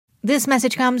This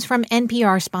message comes from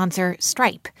NPR sponsor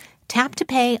Stripe. Tap to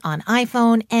pay on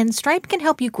iPhone, and Stripe can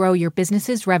help you grow your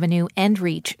business's revenue and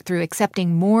reach through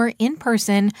accepting more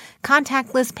in-person,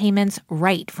 contactless payments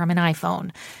right from an iPhone.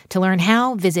 To learn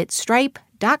how, visit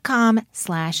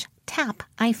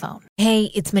stripe.com/tapiphone.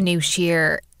 Hey, it's Manoush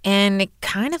here, and it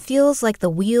kind of feels like the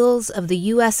wheels of the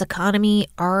U.S. economy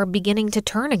are beginning to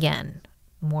turn again.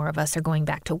 More of us are going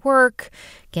back to work,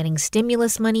 getting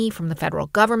stimulus money from the federal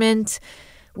government.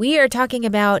 We are talking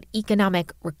about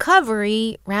economic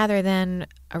recovery rather than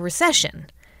a recession.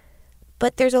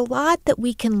 But there's a lot that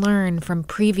we can learn from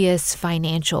previous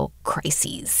financial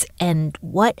crises and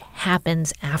what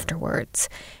happens afterwards,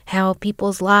 how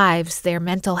people's lives, their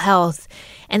mental health,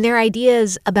 and their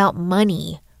ideas about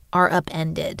money are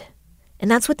upended. And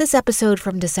that's what this episode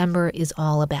from December is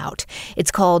all about.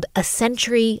 It's called A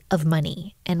Century of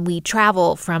Money, and we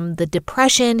travel from the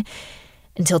Depression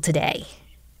until today.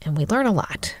 And we learn a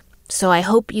lot. So I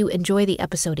hope you enjoy the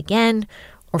episode again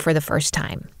or for the first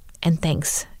time. And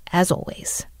thanks, as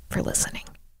always, for listening.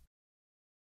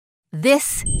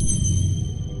 This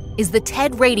is the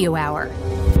TED Radio Hour.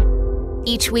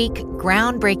 Each week,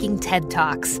 groundbreaking TED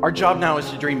Talks. Our job now is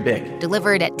to dream big.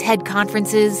 Delivered at TED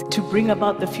conferences. To bring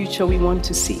about the future we want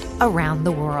to see. Around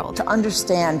the world. To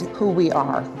understand who we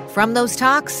are. From those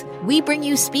talks, we bring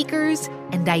you speakers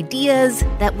and ideas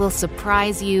that will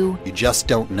surprise you. You just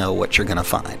don't know what you're going to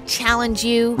find. Challenge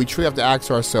you. We truly have to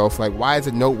ask ourselves, why is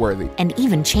it noteworthy? And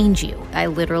even change you. I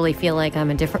literally feel like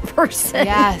I'm a different person.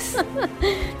 Yes.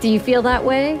 Do you feel that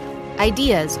way?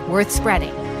 Ideas worth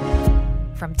spreading.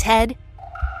 From TED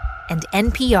and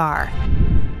NPR.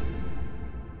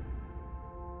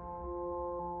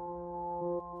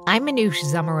 I'm Manoush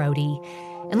Zomorodi,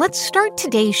 and let's start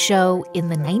today's show in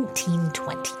the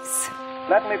 1920s.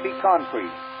 Let me be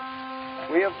concrete.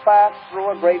 We have passed through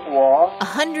a great war.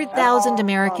 100,000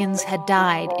 Americans had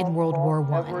died in World War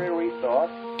I.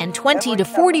 And 20 to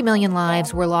 40 million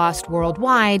lives were lost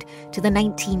worldwide to the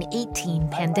 1918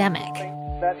 pandemic.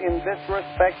 That in this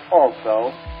respect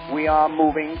also, we are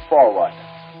moving forward.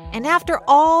 And after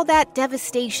all that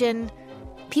devastation,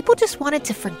 people just wanted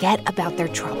to forget about their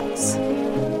troubles.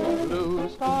 Blue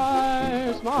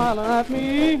skies smile at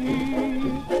me,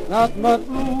 not but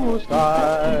blue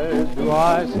skies do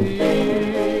I see.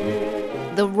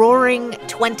 The Roaring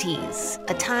 '20s,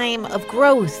 a time of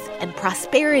growth and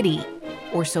prosperity,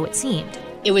 or so it seemed.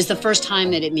 It was the first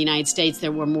time that in the United States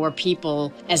there were more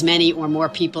people, as many or more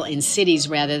people in cities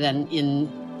rather than in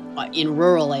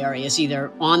rural areas,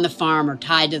 either on the farm or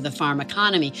tied to the farm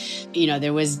economy. You know,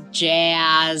 there was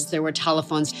jazz, there were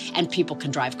telephones, and people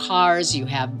can drive cars. You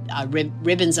have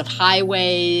ribbons of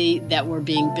highway that were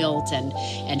being built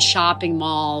and shopping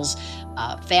malls,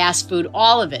 fast food,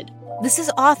 all of it. This is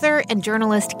author and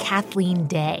journalist Kathleen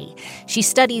Day. She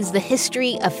studies the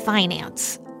history of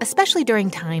finance, especially during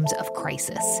times of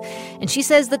crisis. And she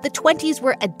says that the 20s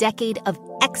were a decade of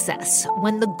excess,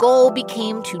 when the goal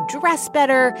became to dress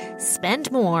better,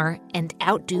 spend more, and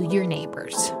outdo your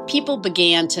neighbors. People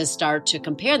began to start to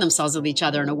compare themselves with each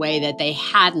other in a way that they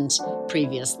hadn't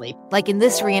previously. Like in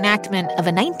this reenactment of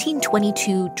a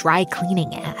 1922 dry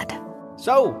cleaning ad.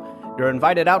 So, you're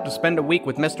invited out to spend a week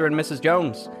with Mr. and Mrs.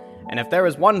 Jones. And if there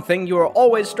is one thing you are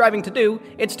always striving to do,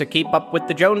 it's to keep up with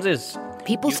the Joneses.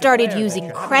 People started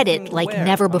using credit like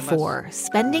never before,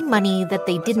 spending money that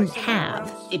they didn't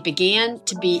have. It began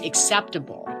to be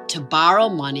acceptable to borrow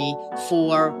money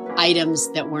for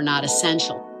items that were not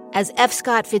essential. As F.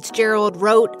 Scott Fitzgerald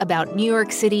wrote about New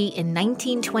York City in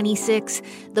 1926,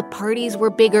 the parties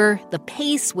were bigger, the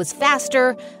pace was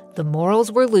faster, the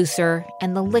morals were looser,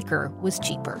 and the liquor was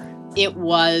cheaper. It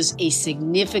was a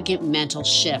significant mental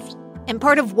shift. And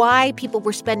part of why people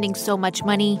were spending so much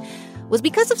money was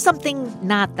because of something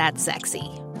not that sexy: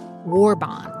 war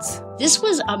bonds. This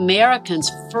was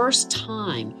Americans' first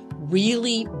time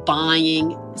really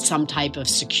buying some type of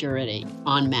security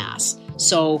en masse.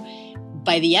 So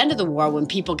by the end of the war, when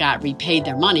people got repaid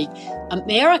their money,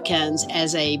 Americans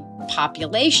as a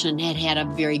population had had a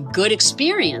very good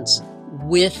experience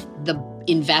with the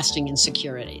investing in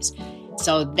securities.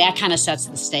 So that kind of sets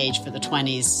the stage for the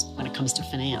 20s when it comes to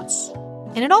finance.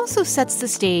 And it also sets the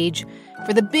stage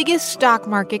for the biggest stock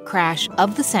market crash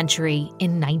of the century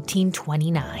in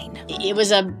 1929. It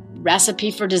was a recipe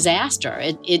for disaster.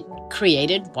 It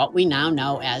created what we now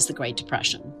know as the Great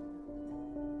Depression.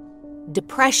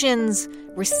 Depressions,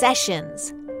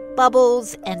 recessions,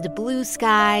 bubbles, and blue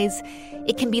skies.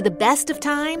 It can be the best of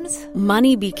times.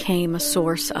 Money became a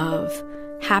source of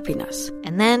happiness.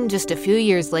 And then just a few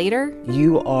years later,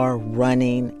 you are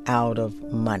running out of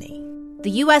money. The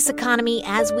U.S. economy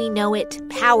as we know it,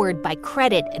 powered by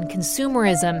credit and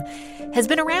consumerism, has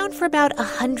been around for about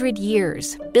 100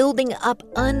 years, building up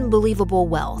unbelievable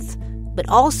wealth, but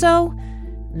also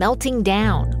melting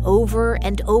down over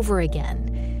and over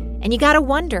again. And you gotta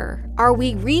wonder, are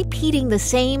we repeating the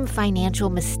same financial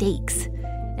mistakes?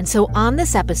 And so on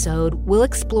this episode, we'll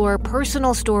explore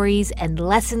personal stories and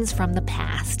lessons from the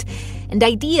past and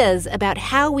ideas about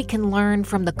how we can learn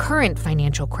from the current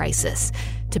financial crisis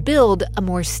to build a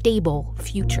more stable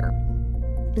future.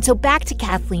 And so back to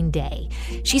Kathleen Day.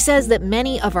 She says that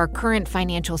many of our current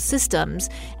financial systems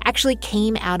actually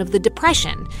came out of the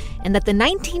Depression, and that the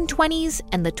 1920s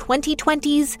and the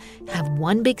 2020s have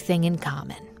one big thing in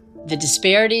common. The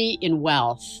disparity in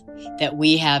wealth that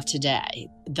we have today,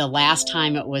 the last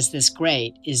time it was this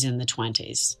great is in the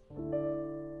 20s.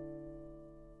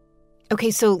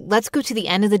 Okay, so let's go to the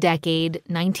end of the decade,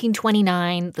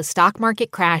 1929, the stock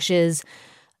market crashes.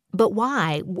 But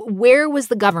why? Where was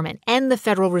the government and the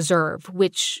Federal Reserve,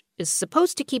 which is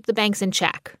supposed to keep the banks in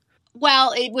check?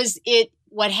 Well,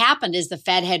 what happened is the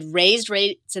Fed had raised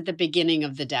rates at the beginning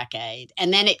of the decade,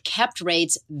 and then it kept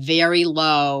rates very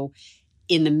low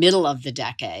in the middle of the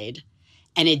decade.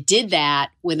 And it did that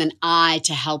with an eye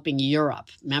to helping Europe.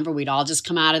 Remember, we'd all just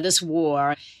come out of this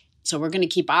war. So we're going to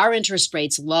keep our interest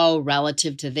rates low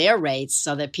relative to their rates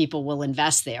so that people will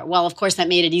invest there. Well, of course, that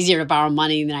made it easier to borrow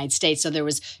money in the United States. So there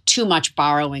was too much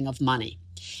borrowing of money.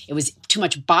 It was too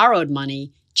much borrowed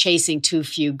money chasing too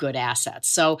few good assets.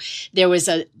 So there was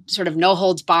a sort of no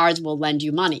holds barred, we'll lend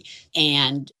you money.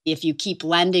 And if you keep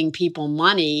lending people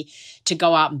money to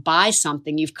go out and buy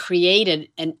something, you've created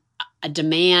a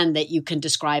demand that you can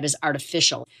describe as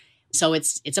artificial. So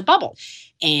it's a bubble.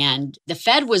 And the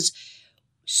Fed was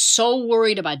so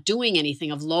worried about doing anything,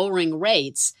 of lowering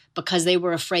rates, because they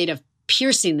were afraid of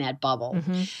piercing that bubble.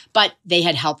 Mm-hmm. But they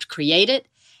had helped create it.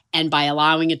 And by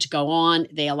allowing it to go on,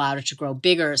 they allowed it to grow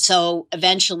bigger. So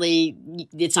eventually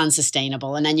it's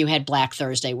unsustainable. And then you had Black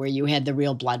Thursday, where you had the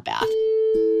real bloodbath.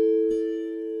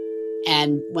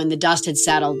 And when the dust had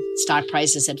settled, stock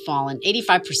prices had fallen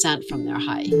 85% from their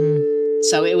height.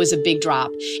 So it was a big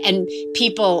drop. And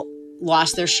people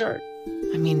lost their shirt.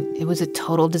 I mean, it was a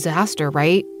total disaster,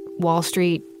 right? Wall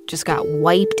Street just got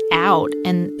wiped out,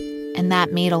 and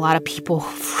that made a lot of people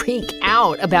freak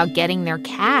out about getting their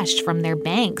cash from their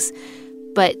banks.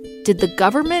 But did the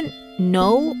government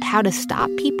know how to stop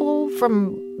people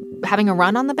from having a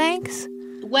run on the banks?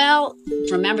 Well,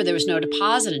 remember, there was no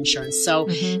deposit insurance. So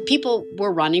people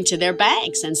were running to their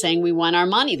banks and saying, we want our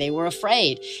money. They were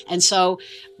afraid. And so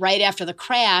right after the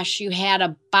crash, you had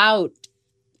about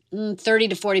 30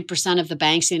 to 40% of the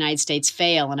banks in the United States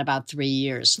fail in about 3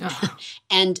 years. Oh.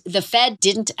 And the Fed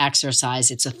didn't exercise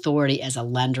its authority as a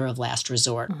lender of last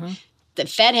resort. Mm-hmm. The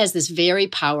Fed has this very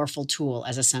powerful tool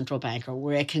as a central banker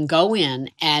where it can go in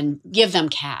and give them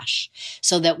cash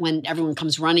so that when everyone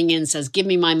comes running in and says, give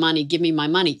me my money,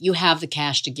 you have the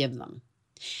cash to give them.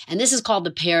 And this is called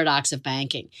the paradox of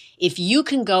banking. If you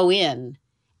can go in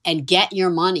and get your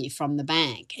money from the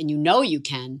bank, and you know you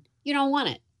can, you don't want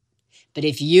it. But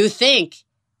if you think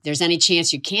there's any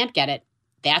chance you can't get it,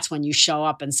 that's when you show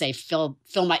up and say, fill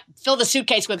the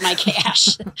suitcase with my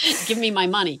cash. Give me my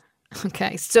money.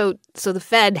 Okay, so the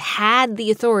Fed had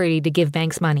the authority to give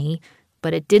banks money,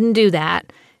 but it didn't do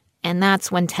that. And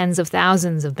that's when tens of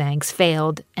thousands of banks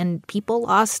failed and people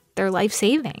lost their life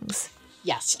savings.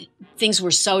 Yes, things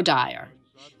were so dire.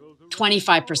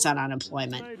 25%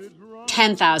 unemployment.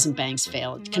 10,000 banks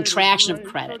failed, contraction of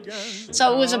credit.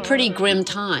 So it was a pretty grim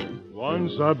time.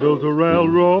 Once I built a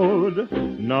railroad,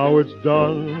 now it's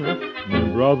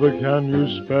done. Brother, can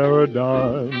you spare a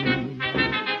dime?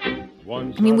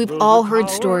 I mean, we've all heard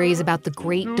stories about the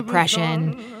Great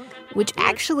Depression, which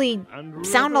actually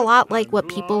sound a lot like what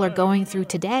people are going through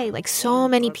today. Like so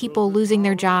many people losing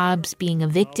their jobs, being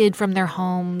evicted from their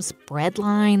homes, bread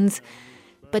lines.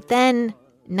 But then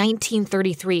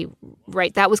 1933,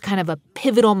 right, that was kind of a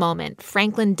pivotal moment.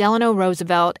 Franklin Delano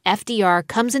Roosevelt, FDR,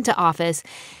 comes into office,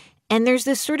 and there's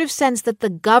this sort of sense that the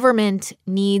government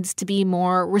needs to be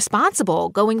more responsible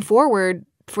going forward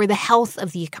for the health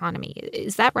of the economy.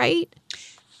 Is that right?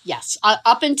 Yes.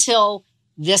 Up until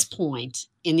this point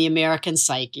in the American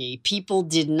psyche, people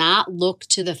did not look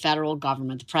to the federal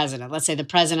government, the president, let's say the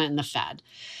president and the Fed,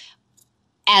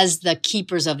 as the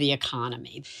keepers of the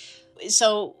economy.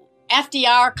 So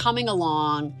FDR coming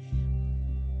along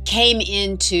came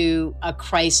into a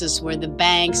crisis where the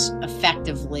banks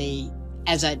effectively,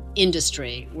 as an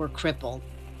industry, were crippled.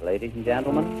 Ladies and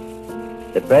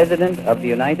gentlemen, the President of the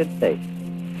United States.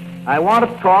 I want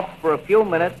to talk for a few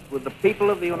minutes with the people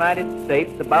of the United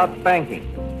States about banking.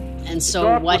 And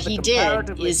so what he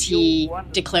did is he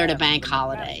declared a bank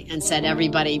holiday and said,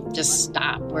 everybody just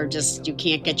stop. You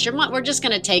can't get your money. We're just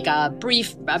going to take a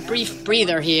brief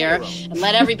breather here and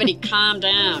let everybody calm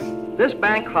down. This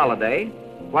bank holiday,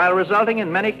 while resulting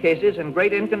in many cases in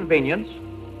great inconvenience,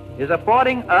 is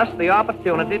affording us the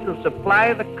opportunity to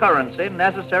supply the currency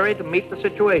necessary to meet the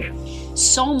situation.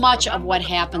 So much of what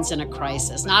happens in a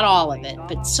crisis, not all of it,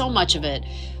 but so much of it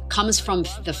comes from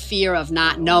the fear of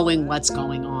not knowing what's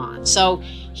going on. So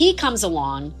he comes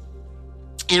along,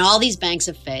 and all these banks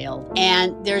have failed.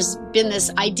 And there's been this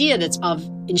idea of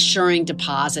insuring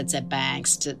deposits at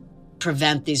banks to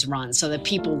prevent these runs so that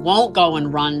people won't go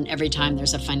and run every time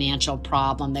there's a financial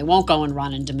problem. They won't go and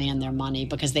run and demand their money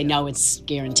because they know it's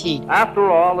guaranteed.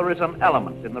 After all, there is an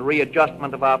element in the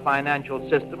readjustment of our financial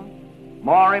system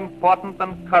more important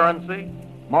than currency,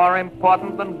 more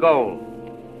important than gold,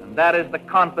 and that is the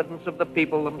confidence of the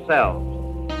people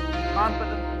themselves.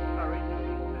 Confidence.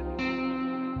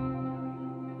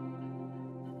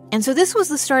 And so this was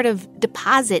the start of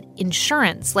deposit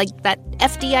insurance, like that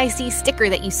FDIC sticker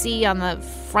that you see on the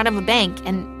front of a bank.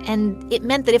 And it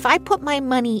meant that if I put my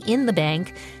money in the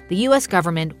bank, the U.S.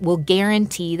 government will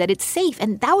guarantee that it's safe.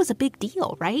 And that was a big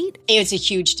deal, right? It's a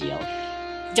huge deal.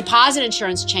 Deposit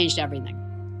insurance changed everything.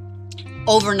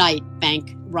 Overnight,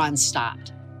 bank runs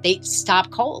stopped. They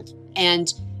stopped cold.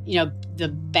 And, the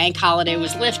bank holiday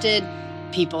was lifted.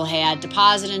 People had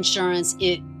deposit insurance.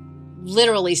 It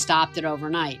literally stopped it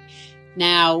overnight.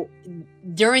 Now,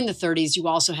 during the 30s, you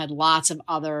also had lots of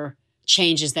other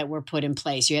changes that were put in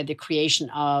place. You had the creation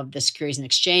of the Securities and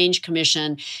Exchange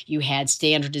Commission. You had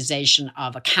standardization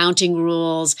of accounting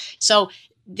rules. So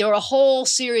there were a whole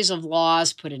series of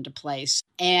laws put into place.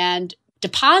 And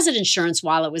deposit insurance,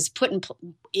 while it was put in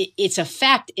its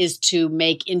effect is to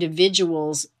make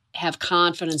individuals have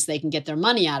confidence they can get their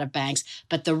money out of banks.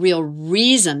 But the real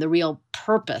reason, the real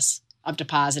purpose of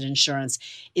deposit insurance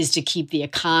is to keep the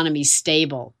economy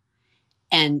stable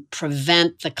and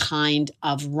prevent the kind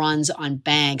of runs on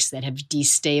banks that have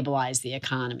destabilized the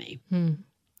economy.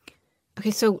 Okay,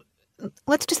 so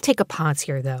let's just take a pause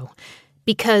here, though,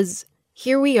 because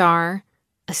here we are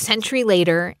a century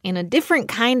later in a different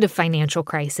kind of financial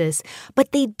crisis,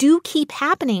 but they do keep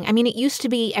happening. I mean, it used to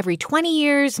be every 20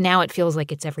 years. Now it feels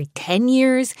like it's every 10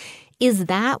 years. Is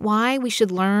that why we should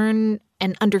learn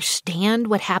and understand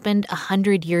what happened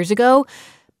 100 years ago?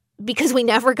 Because we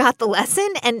never got the lesson?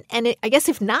 And I guess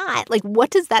if not, what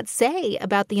does that say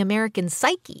about the American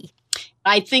psyche?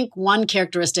 I think one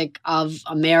characteristic of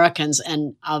Americans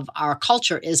and of our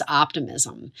culture is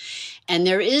optimism. And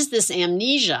there is this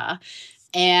amnesia,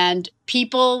 and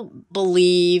people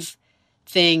believe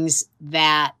things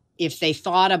that if they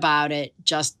thought about it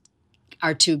just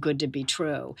are too good to be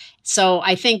true. So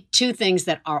I think two things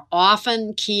that are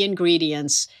often key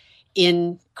ingredients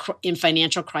in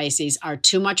financial crises are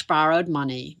too much borrowed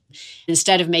money.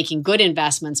 Instead of making good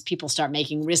investments, people start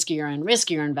making riskier and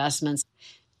riskier investments,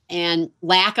 and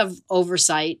lack of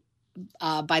oversight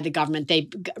by the government.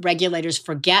 Regulators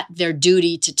forget their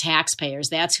duty to taxpayers.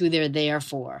 That's who they're there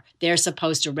for. They're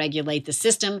supposed to regulate the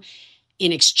system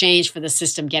in exchange for the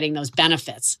system getting those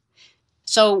benefits.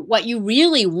 So what you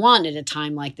really want at a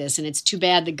time like this, and it's too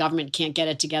bad the government can't get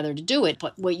it together to do it,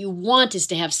 but what you want is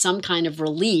to have some kind of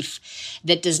relief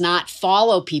that does not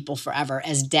follow people forever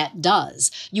as debt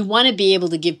does. You want to be able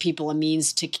to give people a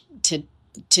means to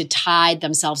tide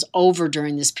themselves over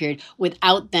during this period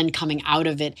without then coming out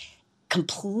of it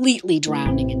completely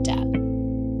drowning in debt.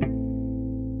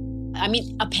 I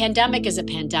mean, a pandemic is a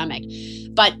pandemic,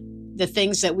 but the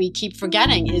things that we keep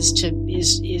forgetting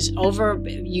is over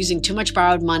using too much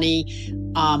borrowed money,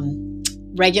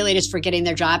 regulators forgetting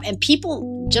their job, and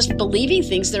people just believing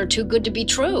things that are too good to be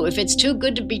true. If it's too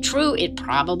good to be true, it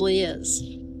probably is.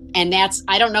 And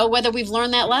I don't know whether we've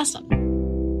learned that lesson.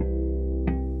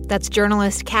 That's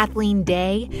journalist Kathleen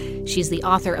Day. She's the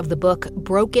author of the book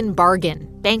Broken Bargain: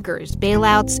 Bankers,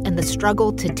 Bailouts, and the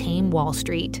Struggle to Tame Wall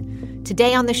Street.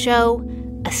 Today on the show,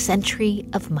 A Century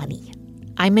of Money.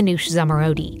 I'm Manoush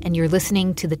Zomorodi, and you're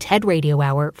listening to the TED Radio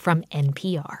Hour from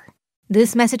NPR.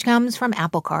 This message comes from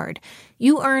Apple Card.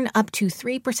 You earn up to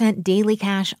 3% daily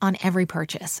cash on every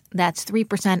purchase. That's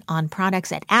 3% on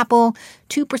products at Apple,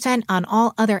 2% on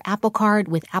all other Apple Card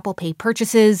with Apple Pay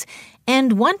purchases,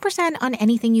 and 1% on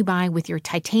anything you buy with your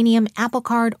titanium Apple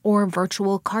Card or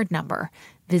virtual card number.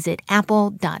 Visit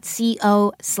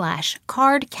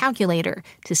apple.co/card calculator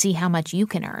to see how much you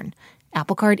can earn.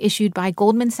 Apple Card issued by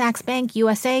Goldman Sachs Bank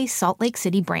USA, Salt Lake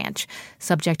City branch.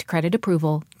 Subject to credit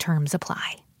approval. Terms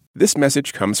apply. This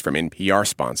message comes from NPR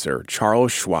sponsor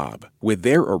Charles Schwab with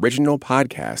their original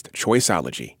podcast,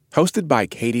 Choiceology. Hosted by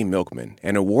Katie Milkman,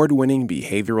 an award-winning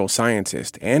behavioral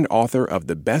scientist and author of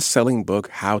the best-selling book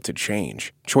How to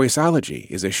Change, Choiceology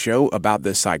is a show about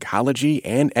the psychology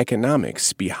and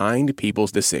economics behind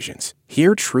people's decisions.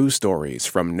 Hear true stories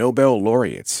from Nobel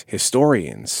laureates,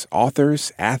 historians,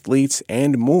 authors, athletes,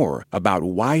 and more about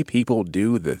why people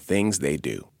do the things they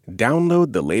do.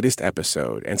 Download the latest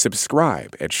episode and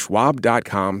subscribe at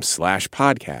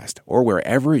schwab.com/podcast or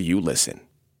wherever you listen.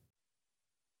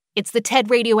 It's the TED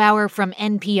Radio Hour from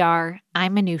NPR.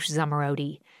 I'm Manoush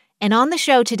Zomorodi. And on the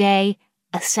show today,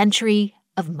 a century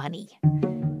of money.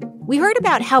 We heard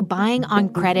about how buying on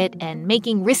credit and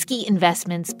making risky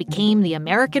investments became the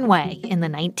American way in the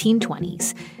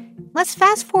 1920s. Let's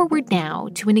fast forward now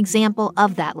to an example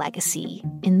of that legacy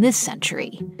in this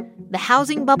century. The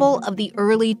housing bubble of the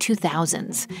early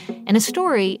 2000s, and a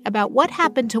story about what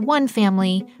happened to one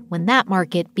family when that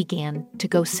market began to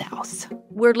go south.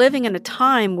 We're living in a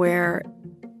time where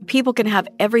people can have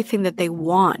everything that they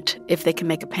want if they can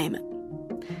make a payment.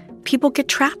 People get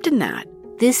trapped in that.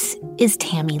 This is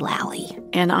Tammy Lally.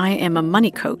 And I am a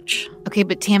money coach. Okay,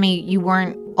 but Tammy, you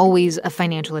weren't always a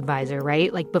financial advisor,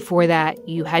 right? Like before that,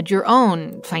 you had your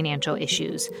own financial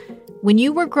issues. When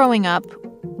you were growing up,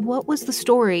 what was the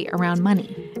story around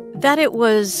money? That it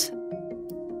was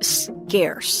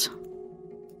scarce.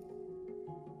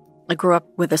 I grew up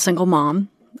with a single mom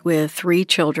with 3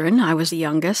 children. I was the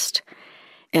youngest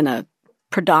in a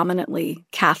predominantly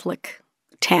Catholic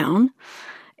town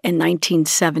in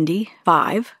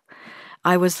 1975.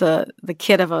 I was the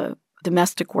kid of a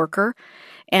domestic worker,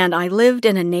 and I lived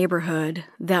in a neighborhood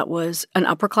that was an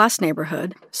upper-class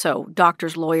neighborhood, so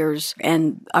doctors, lawyers,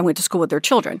 and I went to school with their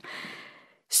children.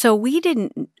 So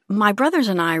my brothers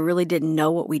and I really didn't know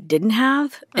what we didn't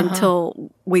have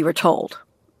until we were told,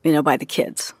 by the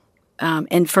kids.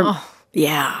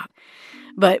 Yeah.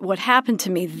 But what happened to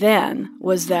me then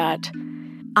was that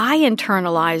I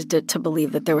internalized it to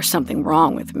believe that there was something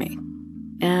wrong with me.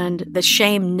 And the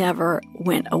shame never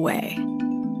went away.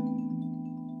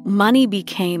 Money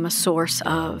became a source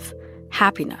of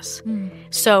happiness.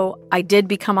 So I did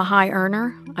become a high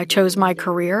earner. I chose my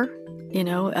career,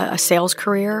 a sales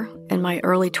career in my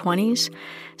early 20s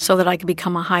so that I could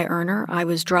become a high earner. I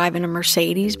was driving a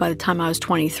Mercedes by the time I was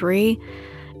 23,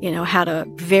 had a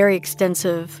very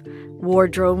extensive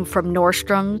wardrobe from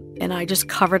Nordstrom, and I just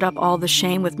covered up all the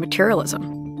shame with materialism.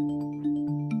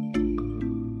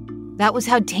 That was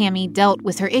how Tammy dealt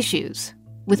with her issues,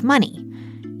 with money,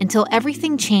 until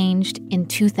everything changed in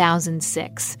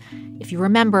 2006. If you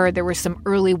remember, there were some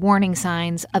early warning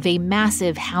signs of a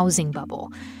massive housing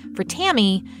bubble. For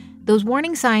Tammy, those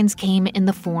warning signs came in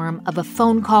the form of a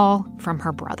phone call from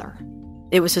her brother.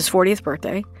 It was his 40th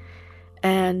birthday,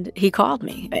 and he called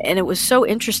me. And it was so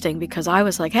interesting because I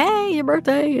was like, hey, your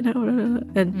birthday,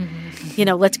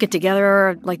 let's get together.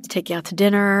 I'd like to take you out to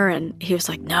dinner. And he was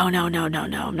like, no, I'm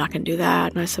not going to do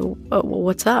that. And I said, well,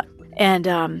 what's up? And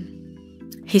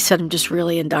he said, I'm just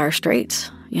really in dire straits.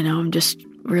 I'm just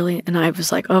really, and I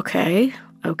was like, okay.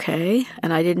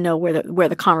 And I didn't know where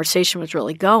the conversation was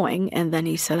really going. And then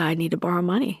he said, I need to borrow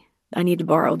money. I need to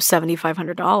borrow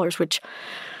 $7,500, which,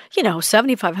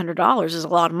 $7,500 is a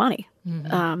lot of money.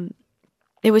 Mm-hmm.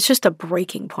 It was just a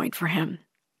breaking point for him.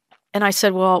 And I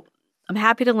said, well, I'm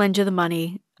happy to lend you the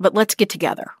money, but let's get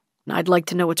together. I'd like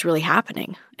to know what's really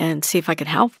happening and see if I can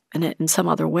help in it in some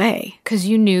other way. Because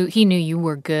he knew you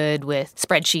were good with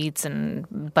spreadsheets and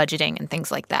budgeting and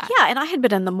things like that. Yeah, and I had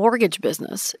been in the mortgage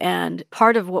business, and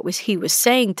part of what he was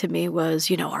saying to me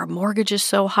was, our mortgage is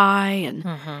so high, and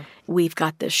we've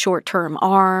got this short-term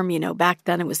ARM. Back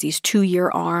then it was these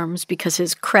 2-year ARMs because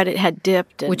his credit had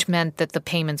dipped. Which meant that the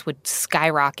payments would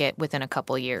skyrocket within a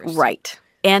couple of years. Right.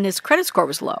 And his credit score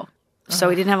was low. So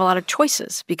he didn't have a lot of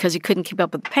choices because he couldn't keep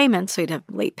up with the payments, so he'd have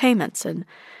late payments. And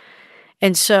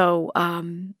so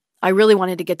I really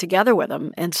wanted to get together with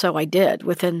him, and so I did.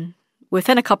 Within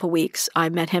a couple of weeks, I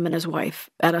met him and his wife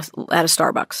at a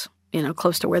Starbucks,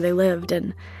 close to where they lived.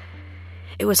 And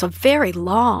it was a very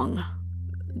long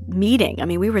meeting. I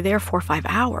mean, we were there 4 or 5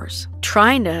 hours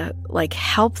trying to,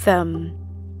 help them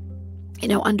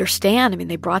understand. I mean,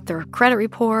 they brought their credit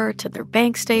report and their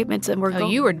bank statements, and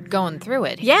you were going through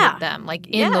it with them,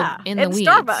 in the weeds.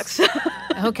 Starbucks.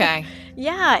 Okay.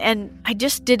 Yeah, and I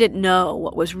just didn't know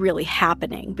what was really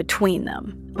happening between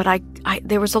them. But I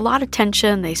there was a lot of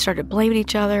tension. They started blaming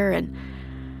each other, and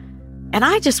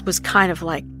I just was kind of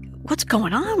like, what's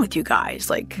going on with you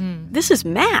guys? This is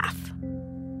math.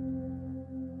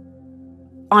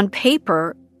 On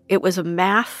paper, it was a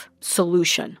math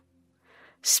solution.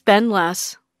 Spend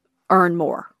less, earn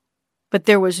more. But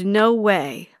there was no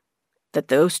way that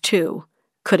those two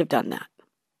could have done that.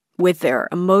 with their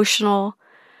emotional,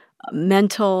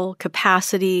 mental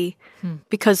capacity,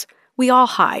 because we all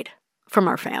hide from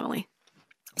our family.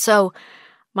 So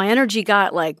my energy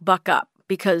got like buck up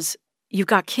because you've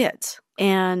got kids.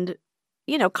 And,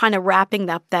 kind of wrapping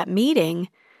up that meeting,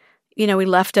 we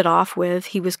left it off with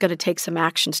he was going to take some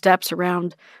action steps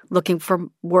around looking for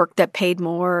work that paid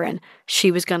more, and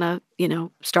she was going to,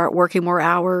 start working more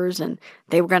hours, and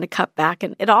they were going to cut back.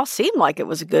 And it all seemed like it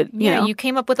was a good, you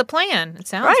came up with a plan, it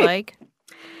sounds like.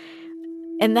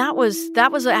 And that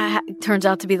turns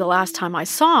out to be the last time I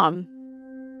saw him.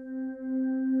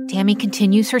 Tammy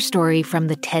continues her story from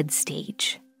the TED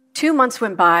stage. 2 months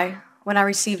went by when I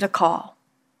received a call.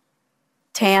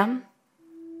 Tam,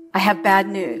 I have bad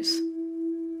news.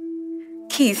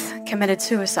 Keith committed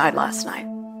suicide last night.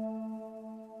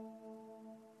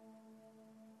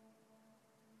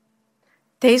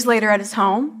 Days later at his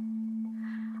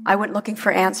home, I went looking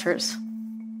for answers.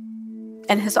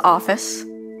 In his office,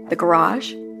 the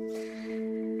garage,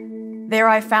 there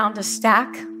I found a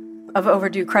stack of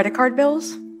overdue credit card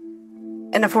bills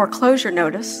and a foreclosure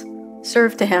notice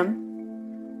served to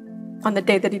him on the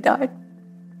day that he died.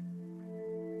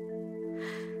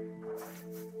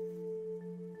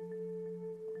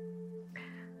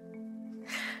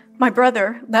 My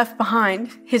brother left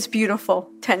behind his beautiful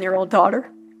 10-year-old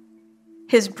daughter,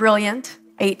 his brilliant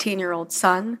 18-year-old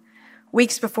son,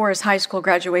 weeks before his high school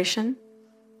graduation,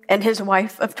 and his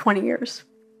wife of 20 years.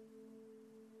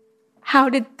 How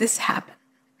did this happen?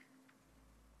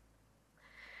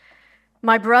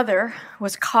 My brother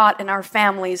was caught in our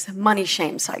family's money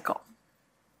shame cycle,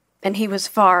 and he was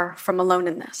far from alone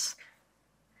in this.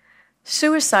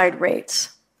 Suicide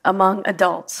rates among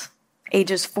adults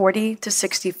ages 40 to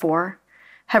 64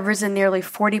 have risen nearly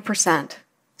 40%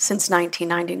 since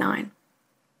 1999.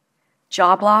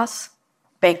 Job loss,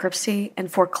 bankruptcy,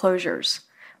 and foreclosures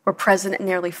were present in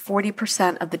nearly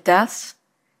 40% of the deaths,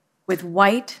 with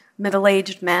white,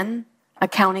 middle-aged men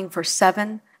accounting for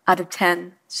 7 out of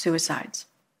 10 suicides.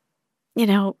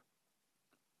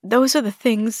 Those are the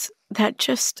things that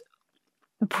just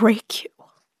break you.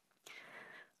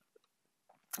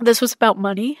 This was about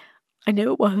money. I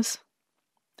knew it was.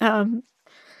 I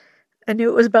knew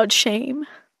it was about shame.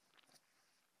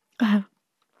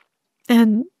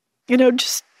 And,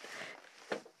 just...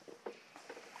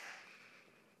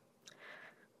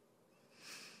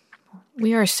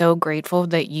 We are so grateful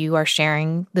that you are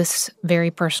sharing this very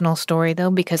personal story,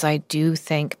 though, because I do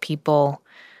think people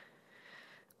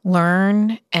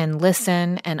learn and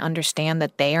listen and understand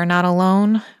that they are not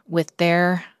alone with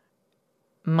their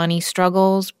money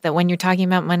struggles, that when you're talking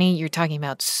about money, you're talking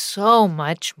about so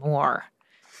much more.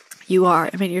 You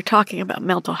are. You're talking about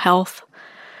mental health.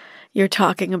 You're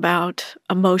talking about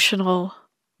emotional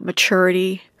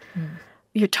maturity.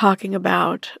 You're talking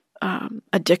about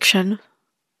addiction.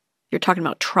 You're talking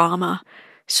about trauma.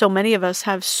 So many of us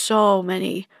have so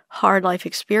many hard life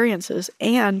experiences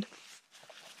and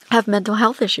have mental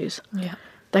health issues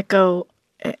that go,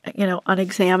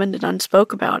 unexamined and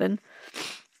unspoke about. And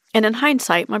in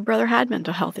hindsight, my brother had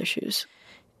mental health issues.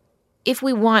 If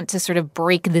we want to sort of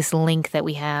break this link that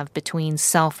we have between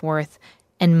self-worth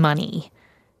and money,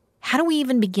 how do we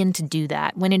even begin to do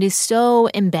that when it is so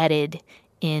embedded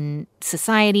in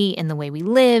society, in the way we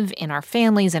live, in our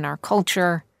families, in our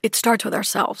culture? It starts with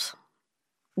ourselves.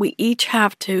 We each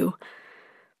have to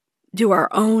do our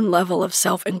own level of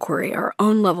self-inquiry, our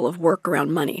own level of work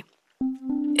around money.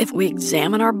 If we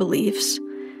examine our beliefs,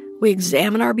 we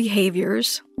examine our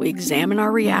behaviors, we examine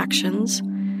our reactions,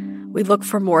 we look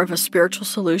for more of a spiritual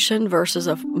solution versus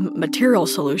a material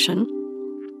solution.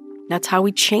 That's how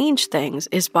we change things,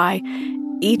 is by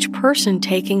each person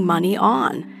taking money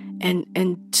on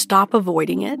and stop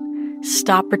avoiding it,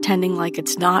 stop pretending like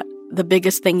it's not the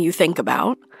biggest thing you think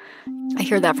about. I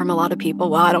hear that from a lot of people.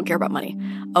 Well, I don't care about money.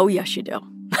 Oh, yes, you do.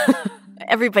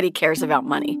 Everybody cares about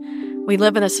money. We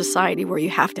live in a society where you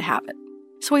have to have it.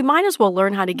 So we might as well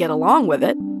learn how to get along with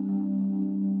it.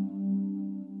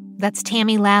 That's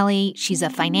Tammy Lally. She's a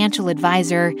financial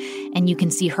advisor, and you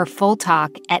can see her full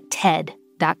talk at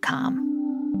TED.com.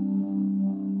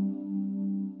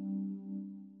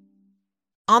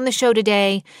 On the show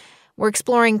today, we're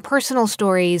exploring personal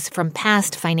stories from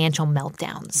past financial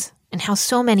meltdowns and how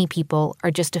so many people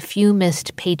are just a few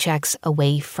missed paychecks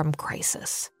away from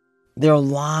crisis. There are a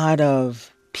lot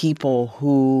of people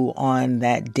who, on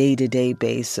that day-to-day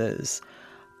basis,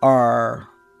 are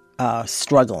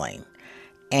struggling.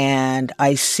 And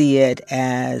I see it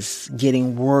as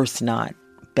getting worse, not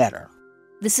better.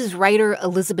 This is writer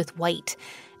Elizabeth White,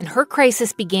 and her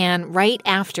crisis began right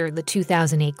after the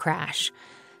 2008 crash.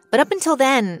 But up until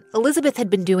then, Elizabeth had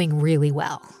been doing really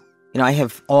well. I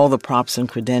have all the props and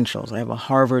credentials. I have a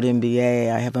Harvard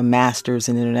MBA. I have a master's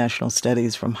in international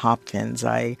studies from Hopkins.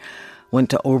 I went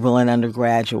to Oberlin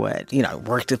undergraduate. I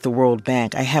worked at the World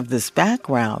Bank. I have this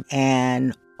background.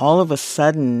 And all of a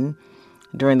sudden,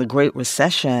 during the Great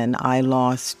Recession, I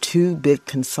lost 2 big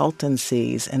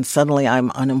consultancies, and suddenly I'm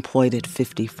unemployed at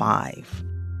 55.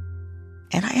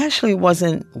 And I actually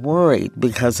wasn't worried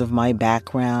because of my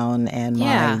background and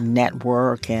my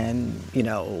network. And,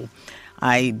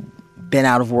 I'd been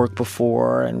out of work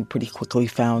before and pretty quickly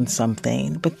found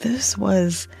something. But this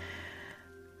was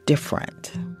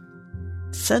different.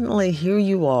 Suddenly, here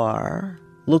you are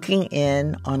looking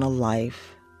in on a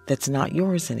life that's not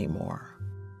yours anymore.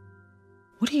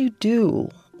 What do you do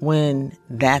when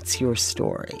that's your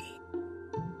story?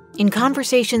 In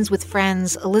conversations with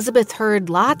friends, Elizabeth heard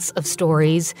lots of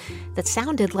stories that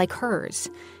sounded like hers.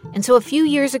 And so a few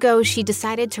years ago, she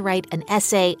decided to write an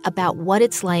essay about what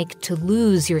it's like to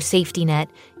lose your safety net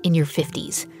in your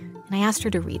 50s. And I asked her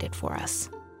to read it for us.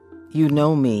 You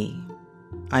know me.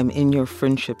 I'm in your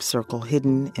friendship circle,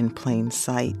 hidden in plain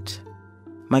sight.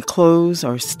 My clothes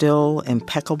are still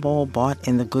impeccable, bought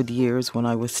in the good years when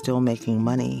I was still making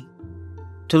money.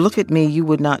 To look at me, you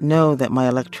would not know that my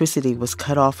electricity was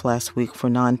cut off last week for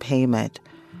non-payment,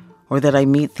 or that I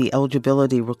meet the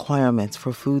eligibility requirements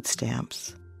for food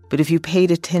stamps. But if you paid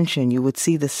attention, you would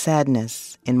see the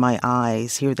sadness in my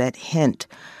eyes, hear that hint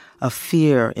of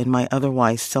fear in my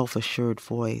otherwise self-assured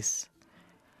voice.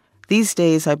 These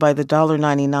days, I buy the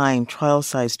 $1.99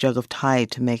 trial-size jug of Tide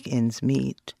to make ends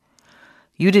meet.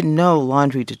 You didn't know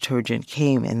laundry detergent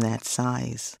came in that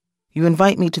size. You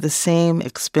invite me to the same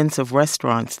expensive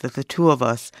restaurants that the two of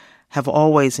us have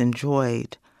always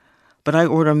enjoyed, but I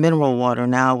order mineral water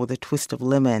now with a twist of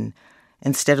lemon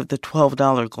instead of the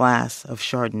 $12 glass of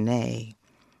Chardonnay.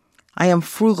 I am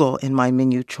frugal in my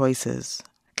menu choices,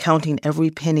 counting every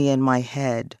penny in my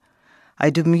head. I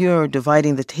demur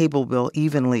dividing the table bill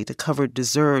evenly to cover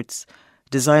desserts,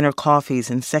 designer coffees,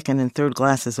 and second and third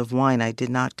glasses of wine I did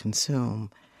not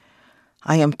consume.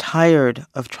 I am tired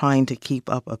of trying to keep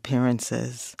up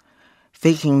appearances.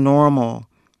 Faking normal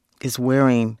is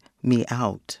wearing me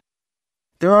out.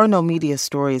 There are no media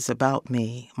stories about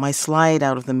me. My slide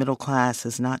out of the middle class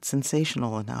is not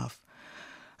sensational enough.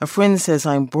 A friend says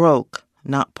I'm broke,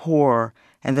 not poor,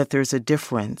 and that there's a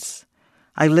difference.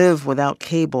 I live without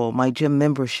cable, my gym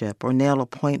membership, or nail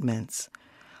appointments.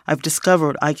 I've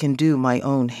discovered I can do my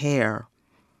own hair.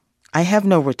 I have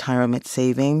no retirement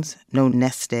savings, no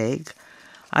nest egg.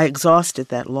 I exhausted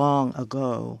that long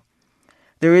ago.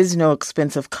 There is no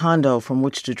expensive condo from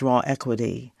which to draw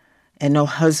equity, and no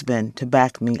husband to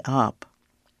back me up.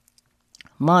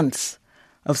 Months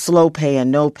of slow pay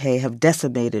and no pay have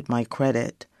decimated my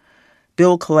credit.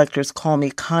 Bill collectors call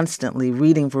me constantly,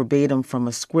 reading verbatim from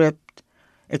a script,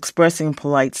 expressing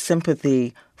polite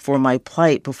sympathy for my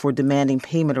plight before demanding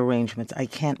payment arrangements I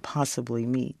can't possibly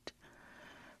meet.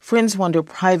 Friends wonder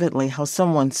privately how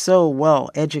someone so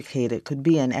well-educated could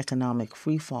be in economic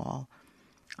freefall.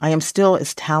 I am still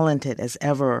as talented as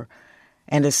ever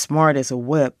and as smart as a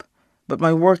whip, but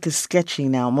my work is sketchy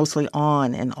now, mostly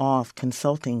on and off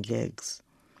consulting gigs.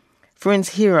 Friends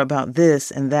hear about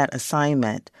this and that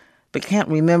assignment, but can't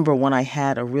remember when I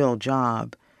had a real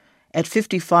job. At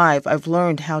 55, I've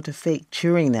learned how to fake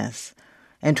cheeriness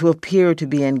and to appear to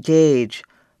be engaged,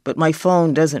 but my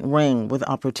phone doesn't ring with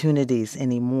opportunities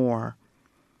anymore.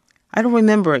 I don't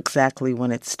remember exactly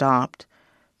when it stopped,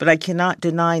 but I cannot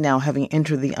deny now having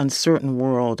entered the uncertain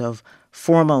world of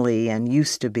formerly and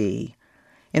used to be.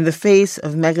 In the face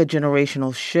of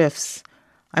mega-generational shifts,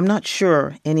 I'm not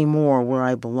sure anymore where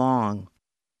I belong.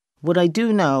 What I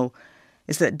do know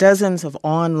is that dozens of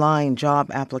online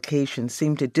job applications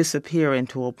seem to disappear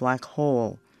into a black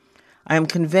hole. I am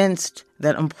convinced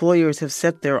that employers have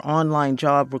set their online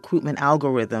job recruitment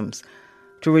algorithms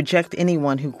to reject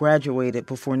anyone who graduated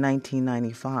before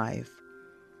 1995.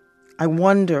 I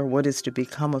wonder what is to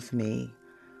become of me.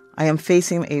 I am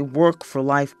facing a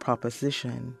work-for-life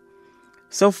proposition.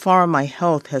 So far, my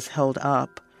health has held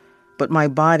up, but my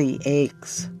body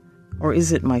aches. Or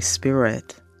is it my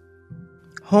spirit?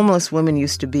 Homeless women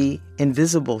used to be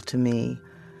invisible to me,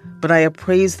 but I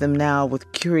appraise them now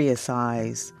with curious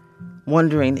eyes,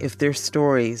 wondering if their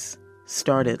stories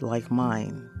started like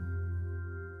mine.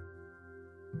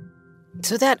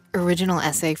 So that original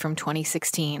essay from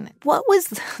 2016, what was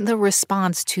the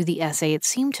response to the essay? It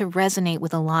seemed to resonate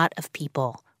with a lot of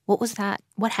people. What was that?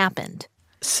 What happened?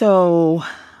 So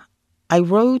I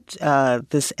wrote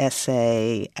this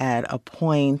essay at a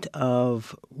point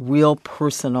of real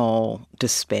personal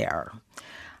despair.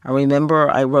 I remember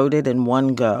I wrote it in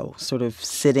one go, sort of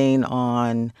sitting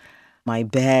on my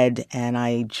bed and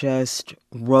I just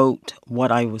wrote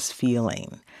what I was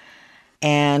feeling.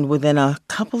 And within a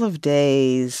couple of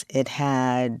days, it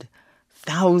had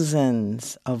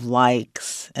thousands of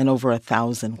likes and over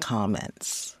 1,000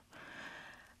 comments.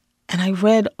 And I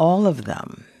read all of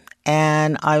them.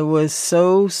 And I was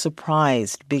so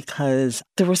surprised because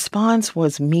the response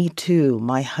was, me too,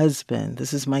 my husband,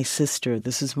 this is my sister,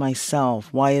 this is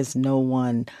myself. Why is no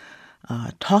one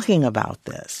talking about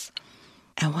this?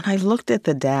 And when I looked at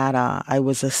the data, I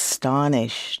was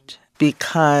astonished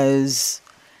because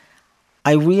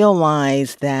I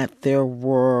realized that there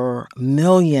were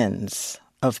millions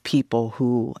of people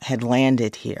who had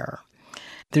landed here.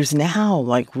 There's now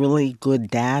really good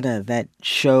data that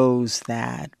shows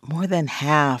that more than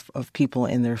half of people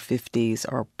in their 50s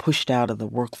are pushed out of the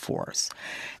workforce.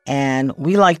 And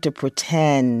we like to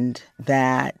pretend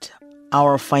that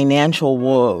our financial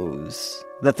woes,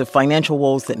 that the financial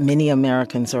woes that many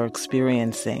Americans are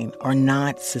experiencing are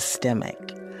not systemic,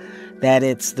 that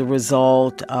it's the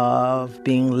result of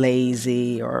being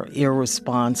lazy or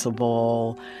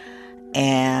irresponsible.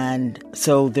 And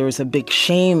so there's a big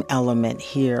shame element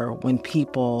here when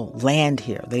people land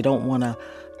here. They don't want to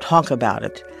talk about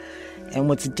it. And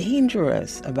what's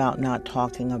dangerous about not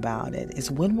talking about it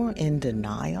is when we're in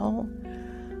denial,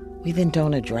 we then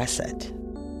don't address it.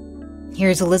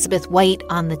 Here's Elizabeth White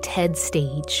on the TED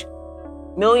stage.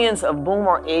 Millions of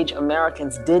boomer-age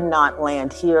Americans did not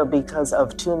land here because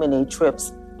of too many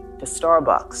trips to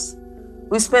Starbucks.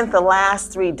 We spent the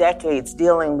last 3 decades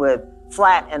dealing with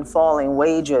flat and falling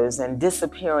wages and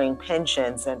disappearing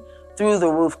pensions and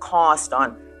through-the-roof cost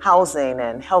on housing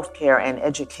and healthcare and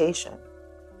education.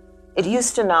 It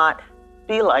used to not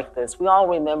be like this. We all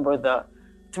remember the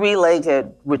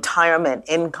 3-legged retirement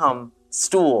income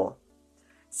stool,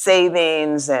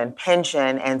 savings and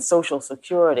pension and Social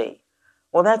Security.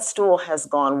 Well, that stool has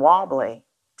gone wobbly.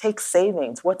 Take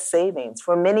savings. What savings?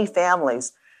 For many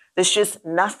families, there's just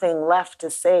nothing left to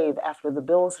save after the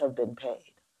bills have been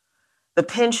paid. The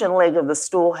pension leg of the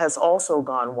stool has also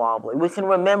gone wobbly. We can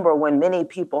remember when many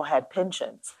people had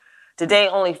pensions. Today,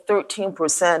 only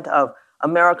 13% of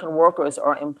American workers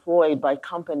are employed by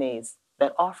companies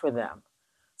that offer them.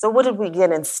 So what did we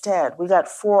get instead? We got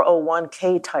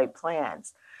 401k type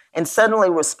plans. And suddenly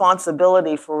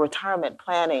responsibility for retirement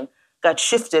planning got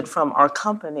shifted from our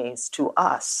companies to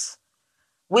us.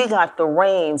 We got the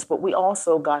reins, but we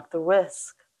also got the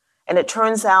risk. And it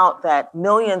turns out that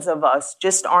millions of us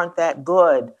just aren't that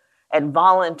good at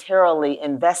voluntarily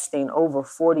investing over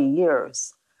 40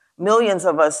 years. Millions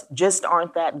of us just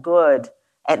aren't that good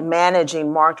at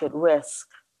managing market risk.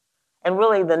 And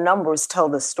really, the numbers tell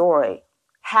the story.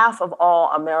 Half of all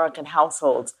American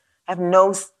households have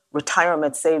no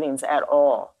retirement savings at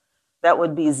all. That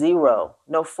would be zero.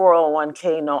 No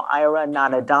 401k, no IRA,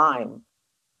 not a dime.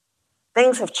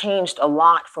 Things have changed a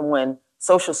lot from when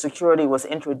Social Security was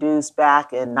introduced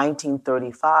back in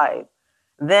 1935.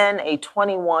 Then a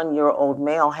 21-year-old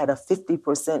male had a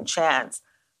 50% chance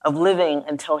of living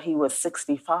until he was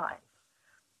 65.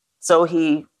 So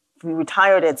he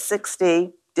retired at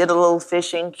 60, did a little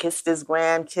fishing, kissed his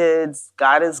grandkids,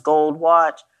 got his gold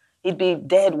watch. He'd be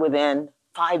dead within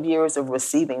 5 years of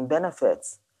receiving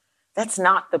benefits. That's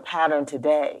not the pattern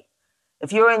today.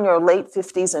 If you're in your late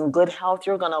 50s in good health,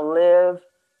 you're going to live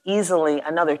easily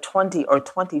another 20 or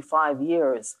 25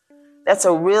 years. That's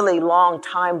a really long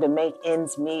time to make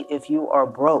ends meet if you are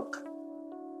broke.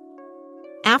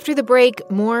 After the break,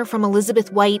 more from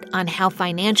Elizabeth White on how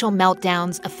financial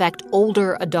meltdowns affect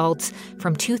older adults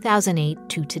from 2008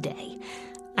 to today.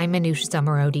 I'm Manoush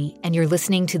Zomorodi, and you're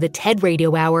listening to the TED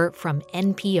Radio Hour from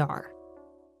NPR.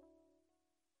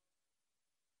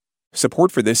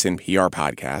 Support for this NPR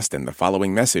podcast and the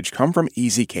following message come from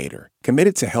ezCater,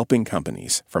 committed to helping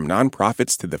companies, from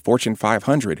nonprofits to the Fortune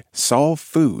 500, solve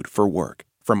food for work.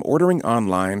 From ordering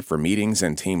online for meetings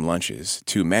and team lunches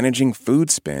to managing food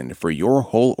spend for your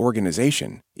whole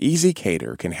organization,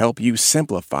 ezCater can help you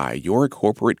simplify your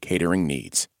corporate catering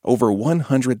needs. Over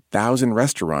 100,000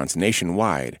 restaurants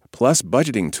nationwide, plus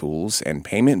budgeting tools and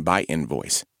payment by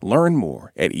invoice. Learn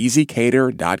more at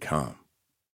ezcater.com.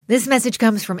 This message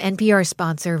comes from NPR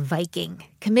sponsor Viking,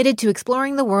 committed to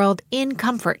exploring the world in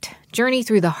comfort. Journey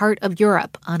through the heart of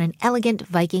Europe on an elegant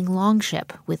Viking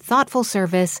longship with thoughtful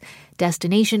service,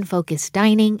 destination-focused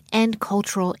dining, and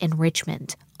cultural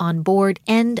enrichment on board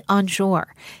and on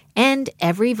shore. And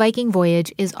every Viking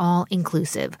voyage is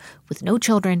all-inclusive, with no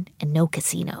children and no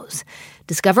casinos.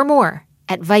 Discover more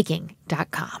at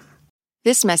Viking.com.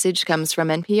 This message comes from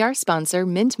NPR sponsor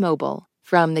Mint Mobile.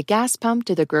 From the gas pump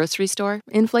to the grocery store,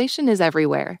 inflation is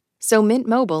everywhere. So Mint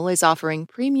Mobile is offering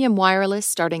premium wireless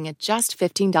starting at just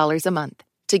 $15 a month.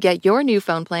 To get your new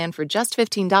phone plan for just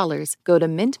 $15, go to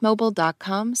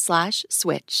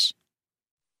mintmobile.com/switch.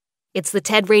 It's the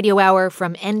TED Radio Hour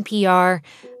from NPR.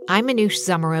 I'm Manoush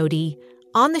Zomorodi.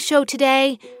 On the show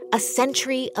today, a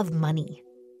century of money.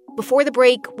 Before the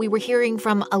break, we were hearing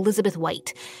from Elizabeth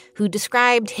White, who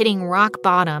described hitting rock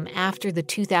bottom after the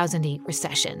 2008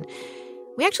 recession.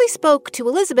 We actually spoke to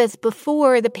Elizabeth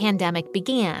before the pandemic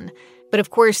began. But of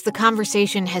course, the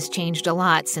conversation has changed a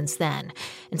lot since then.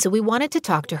 And so we wanted to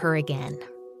talk to her again.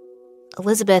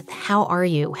 Elizabeth, how are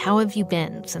you? How have you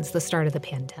been since the start of the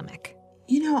pandemic?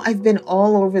 You know, I've been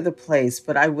all over the place,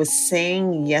 but I was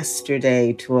saying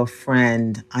yesterday to a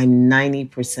friend, I'm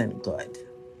 90% good,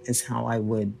 is how I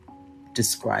would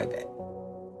describe it.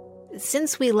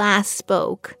 Since we last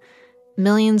spoke,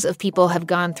 millions of people have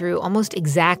gone through almost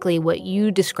exactly what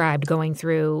you described going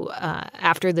through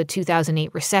after the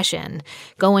 2008 recession,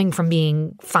 going from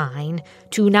being fine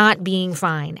to not being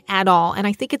fine at all. And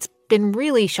I think it's been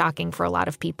really shocking for a lot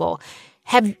of people.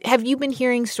 Have you been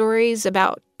hearing stories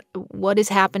about what is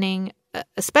happening,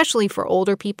 especially for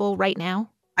older people right now?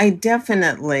 I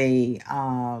definitely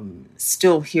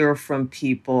still hear from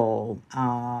people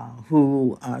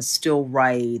who still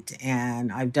write,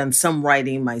 and I've done some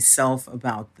writing myself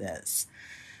about this.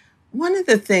 One of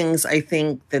the things I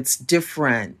think that's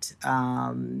different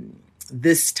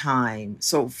this time,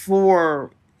 so for,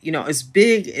 as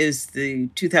big as the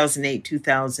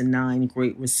 2008-2009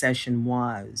 Great Recession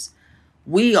was,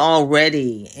 we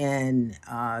already, in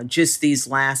just these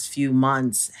last few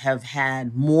months, have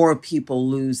had more people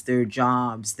lose their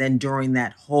jobs than during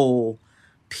that whole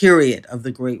period of the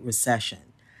Great Recession.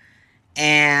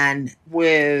 And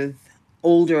with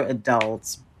older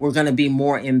adults, we're going to be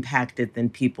more impacted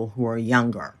than people who are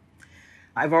younger.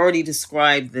 I've already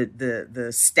described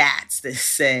the stats that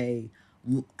say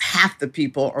half the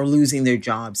people are losing their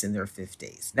jobs in their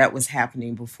 50s. That was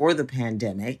happening before the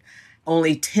pandemic.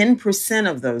 Only 10%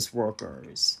 of those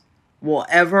workers will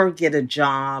ever get a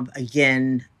job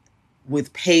again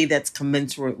with pay that's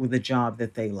commensurate with the job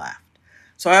that they left.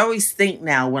 So I always think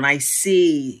now when I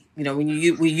see, when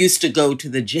we used to go to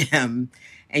the gym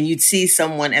and you'd see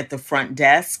someone at the front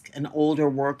desk, an older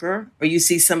worker, or you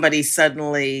see somebody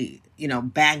suddenly,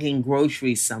 bagging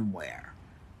groceries somewhere.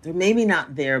 They're maybe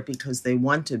not there because they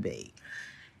want to be.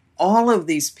 All of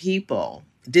these people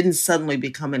didn't suddenly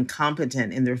become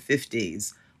incompetent in their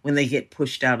 50s when they get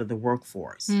pushed out of the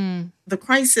workforce. The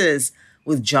crisis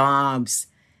with jobs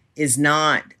is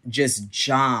not just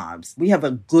jobs. We have a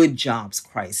good jobs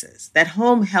crisis. That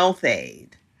home health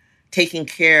aide taking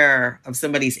care of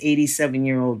somebody's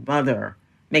 87-year-old mother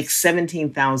makes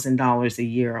 $17,000 a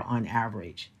year on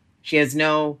average. She has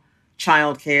no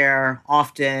child care,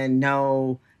 often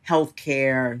no health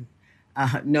care,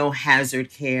 no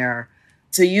hazard care.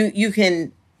 So you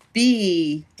can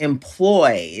be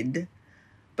employed,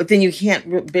 but then you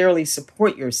can't barely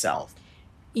support yourself.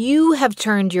 You have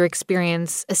turned your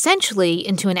experience essentially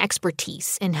into an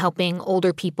expertise in helping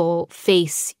older people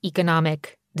face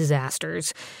economic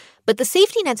disasters. But the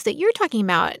safety nets that you're talking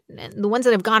about, the ones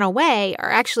that have gone away,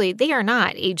 they are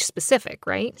not age specific,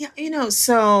 right? Yeah,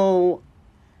 so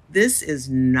this is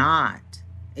not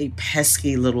a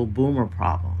pesky little boomer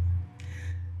problem.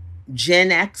 Gen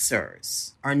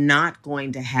Xers are not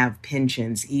going to have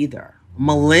pensions either.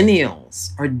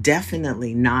 Millennials are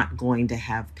definitely not going to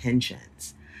have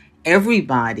pensions.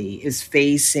 Everybody is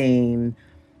facing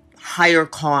higher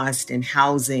cost in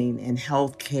housing and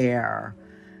health care.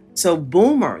 So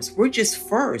boomers, we're just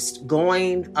first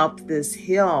going up this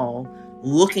hill,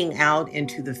 looking out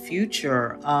into the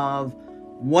future of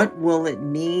what will it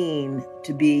mean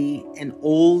to be an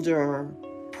older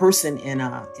person in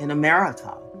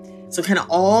America. So kind of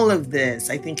all of this,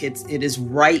 I think it is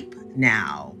ripe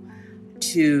now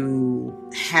to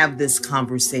have this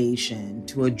conversation,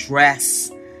 to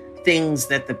address things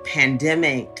that the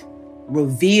pandemic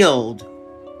revealed,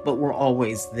 but were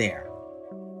always there.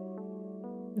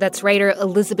 That's writer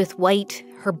Elizabeth White.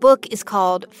 Her book is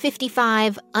called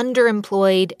 55,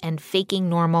 Underemployed and Faking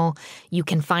Normal. You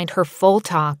can find her full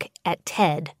talk at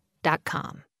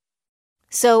TED.com.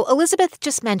 So Elizabeth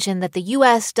just mentioned that the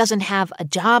U.S. doesn't have a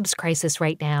jobs crisis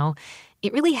right now.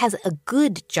 It really has a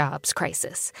good jobs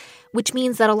crisis, which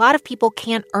means that a lot of people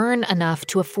can't earn enough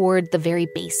to afford the very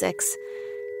basics.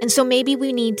 And so maybe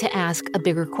we need to ask a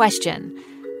bigger question,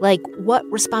 like what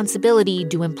responsibility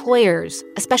do employers,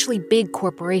 especially big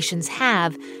corporations,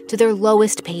 have to their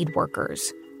lowest paid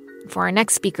workers? For our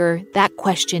next speaker, that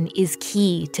question is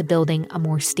key to building a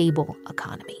more stable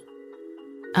economy.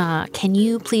 Can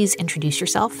you please introduce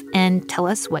yourself and tell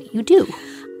us what you do?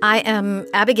 I am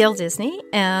Abigail Disney,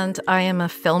 and I am a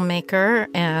filmmaker,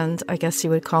 and I guess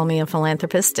you would call me a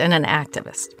philanthropist and an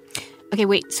activist. Okay,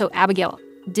 wait. So Abigail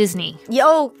Disney.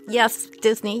 Yes,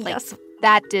 Disney. Like yes,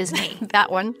 that Disney.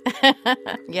 That one.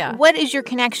 Yeah. What is your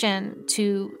connection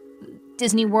to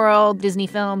Disney World, Disney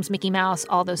films, Mickey Mouse,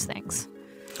 all those things?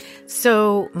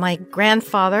 So my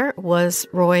grandfather was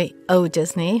Roy O.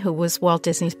 Disney, who was Walt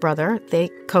Disney's brother. They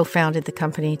co-founded the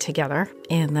company together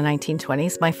in the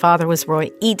 1920s. My father was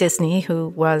Roy E. Disney, who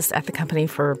was at the company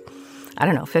for,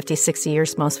 50, 60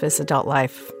 years, most of his adult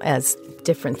life, as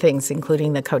different things,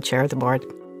 including the co-chair of the board.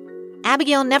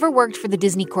 Abigail never worked for the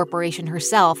Disney Corporation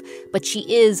herself, but she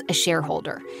is a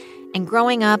shareholder. And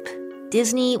growing up,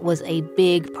 Disney was a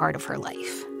big part of her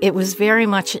life. It was very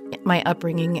much my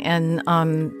upbringing, and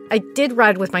I did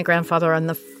ride with my grandfather on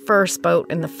the first boat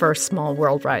and the first small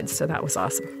world ride, so that was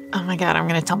awesome. Oh my God, I'm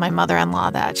going to tell my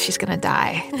mother-in-law that. She's going to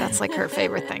die. That's like her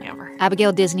favorite thing ever.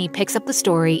 Abigail Disney picks up the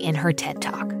story in her TED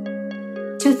Talk.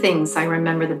 2 things I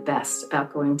remember the best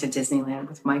about going to Disneyland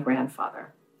with my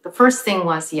grandfather. The first thing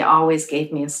was he always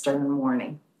gave me a stern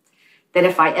warning that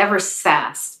if I ever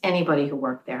sassed anybody who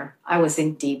worked there, I was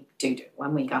in deep doo-doo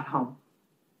when we got home.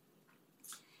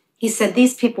 He said,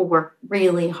 these people work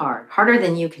really hard, harder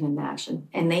than you can imagine,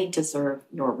 and they deserve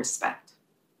your respect.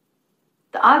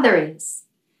 The other is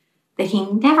that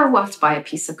he never walked by a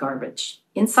piece of garbage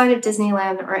inside of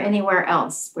Disneyland or anywhere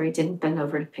else where he didn't bend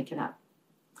over to pick it up.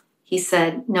 He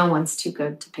said, no one's too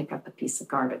good to pick up a piece of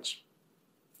garbage.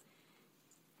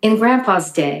 In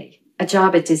Grandpa's day, a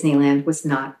job at Disneyland was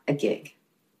not a gig.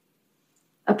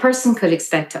 A person could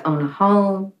expect to own a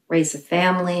home, raise a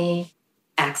family,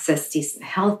 access decent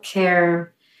health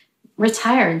care,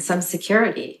 retire in some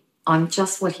security on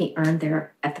just what he earned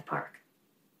there at the park.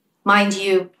 Mind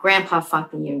you, Grandpa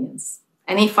fought the unions,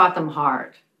 and he fought them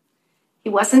hard. He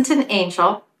wasn't an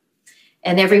angel,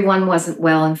 and everyone wasn't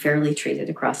well and fairly treated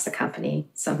across the company,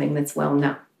 something that's well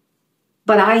known.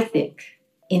 But I think,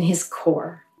 in his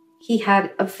core, he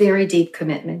had a very deep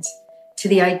commitment to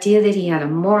the idea that he had a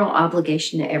moral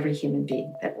obligation to every human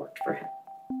being that worked for him.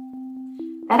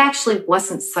 That actually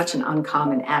wasn't such an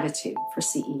uncommon attitude for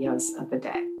CEOs of the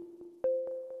day.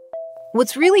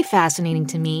 What's really fascinating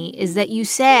to me is that you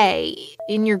say,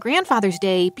 in your grandfather's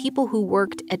day, people who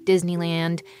worked at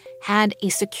Disneyland had a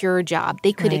secure job.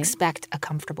 They could expect a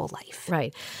comfortable life.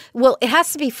 Right. Well, it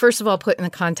has to be, first of all, put in the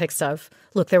context of,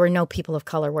 look, there were no people of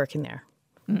color working there.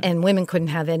 And women couldn't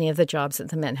have any of the jobs that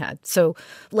the men had. So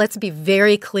let's be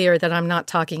very clear that I'm not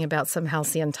talking about some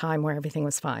halcyon time where everything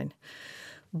was fine.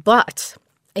 But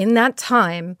in that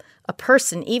time, a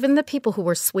person, even the people who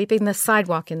were sweeping the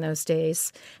sidewalk in those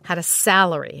days, had a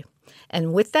salary.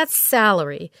 And with that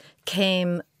salary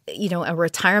came, a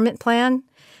retirement plan,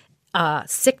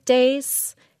 sick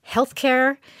days, health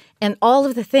care, and all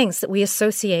of the things that we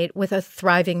associate with a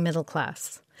thriving middle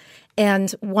class.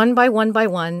 And one by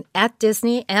one, at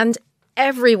Disney and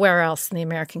everywhere else in the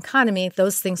American economy,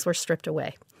 those things were stripped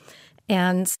away.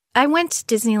 And I went to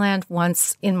Disneyland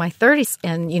once in my 30s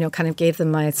and, kind of gave them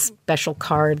my special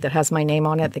card that has my name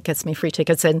on it that gets me free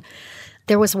tickets. And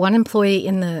there was one employee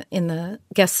in the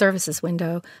guest services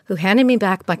window who handed me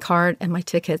back my card and my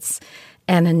tickets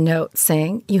and a note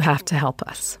saying, you have to help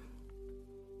us.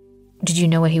 Did you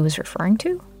know what he was referring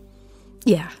to?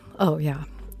 Yeah. Oh, yeah.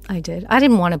 I did. I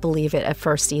didn't want to believe it at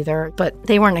first either, but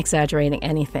they weren't exaggerating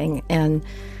anything. And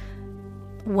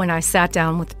when I sat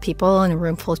down with people in a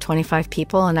room full of 25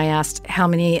 people and I asked how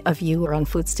many of you were on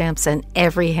food stamps and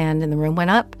every hand in the room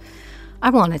went up, I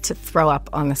wanted to throw up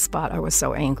on the spot. I was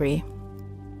so angry.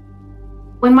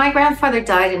 When my grandfather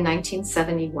died in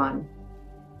 1971,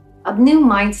 a new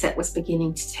mindset was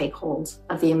beginning to take hold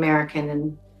of the American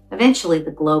and eventually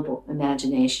the global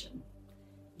imagination.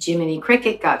 Jiminy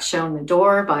Cricket got shown the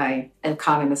door by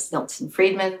economist Milton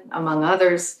Friedman, among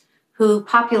others, who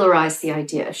popularized the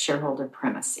idea of shareholder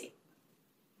primacy.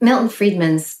 Milton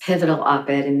Friedman's pivotal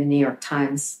op-ed in the New York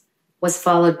Times was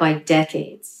followed by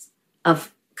decades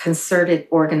of concerted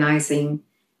organizing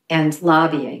and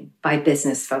lobbying by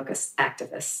business-focused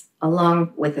activists,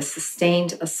 along with a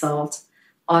sustained assault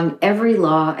on every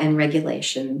law and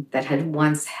regulation that had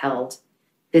once held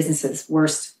businesses'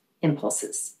 worst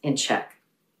impulses in check.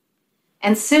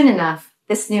 And soon enough,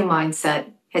 this new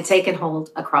mindset had taken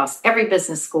hold across every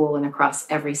business school and across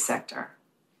every sector.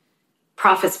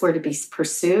 Profits were to be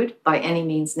pursued by any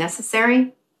means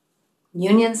necessary.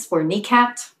 Unions were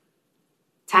kneecapped.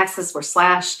 Taxes were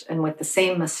slashed, and with the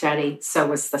same machete, so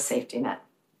was the safety net.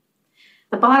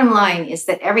 The bottom line is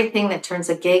that everything that turns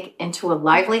a gig into a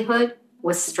livelihood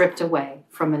was stripped away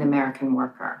from an American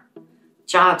worker.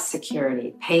 Job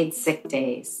security, paid sick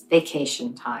days,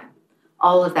 vacation time.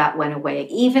 all of that went away,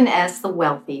 even as the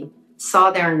wealthy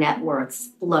saw their net worths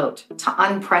bloat to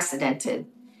unprecedented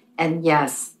and,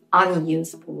 yes,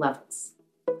 unusable levels.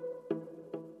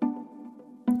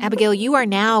 Abigail, you are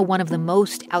now one of the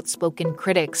most outspoken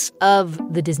critics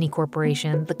of the Disney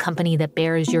Corporation, the company that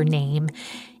bears your name.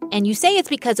 And you say it's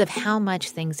because of how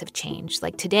much things have changed.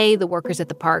 Like today, the workers at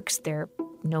the parks, they're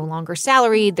no longer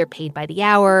salaried, they're paid by the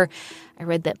hour. I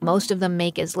read that most of them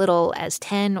make as little as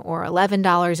 $10 or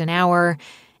 $11 an hour.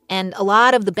 And a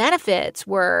lot of the benefits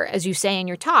were, as you say in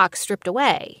your talk, stripped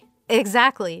away.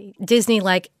 Exactly. Disney,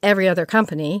 like every other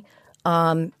company,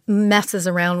 messes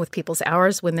around with people's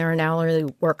hours when they're an hourly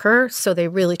worker. So they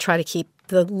really try to keep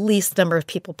the least number of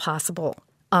people possible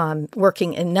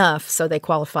working enough so they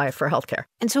qualify for healthcare.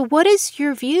 And so what is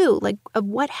your view, of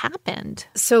what happened?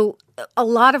 So a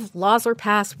lot of laws were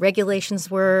passed,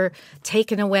 regulations were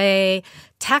taken away,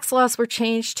 tax laws were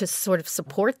changed to sort of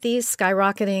support these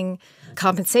skyrocketing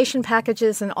compensation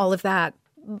packages and all of that.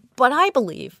 But I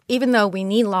believe, even though we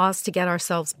need laws to get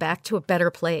ourselves back to a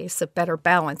better place, a better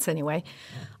balance anyway,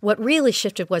 what really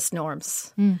shifted was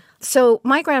norms. So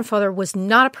my grandfather was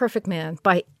not a perfect man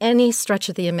by any stretch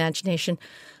of the imagination,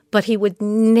 but he would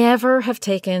never have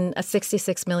taken a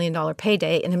 $66 million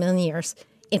payday in a million years,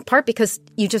 in part because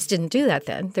you just didn't do that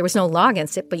then. There was no law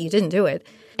against it, but you didn't do it.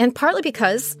 And partly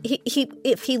because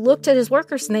if he looked at his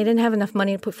workers and they didn't have enough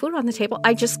money to put food on the table,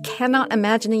 I just cannot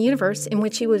imagine a universe in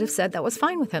which he would have said that was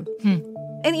fine with him.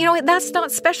 And, that's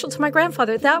not special to my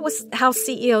grandfather. That was how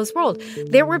CEOs rolled.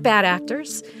 There were bad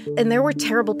actors and there were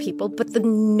terrible people, but the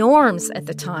norms at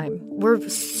the time were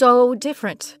so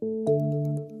different.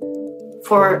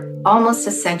 For almost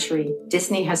a century,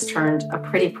 Disney has turned a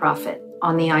pretty profit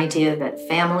on the idea that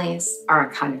families are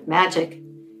a kind of magic,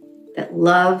 that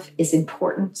love is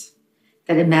important,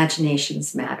 that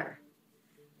imaginations matter.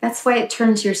 That's why it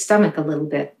turns your stomach a little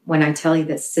bit when I tell you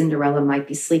that Cinderella might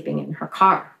be sleeping in her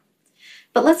car.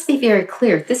 But let's be very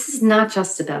clear, this is not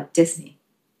just about Disney.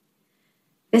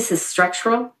 This is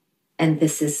structural and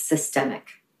this is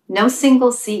systemic. No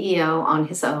single CEO on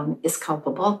his own is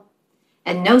culpable,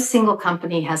 and no single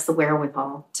company has the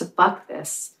wherewithal to buck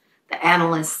this. The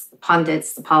analysts, the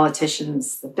pundits, the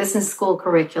politicians, the business school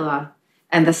curricula,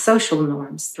 and the social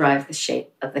norms drive the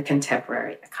shape of the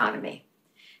contemporary economy.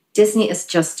 Disney is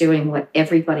just doing what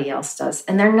everybody else does,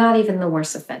 and they're not even the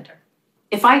worst offender.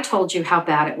 If I told you how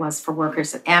bad it was for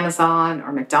workers at Amazon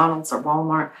or McDonald's or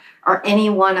Walmart or any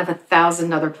one of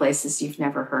 1,000 other places you've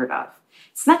never heard of,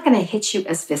 it's not going to hit you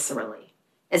as viscerally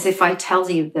as if I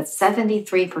tell you that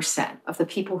 73% of the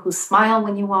people who smile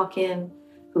when you walk in,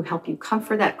 who help you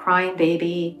comfort that crying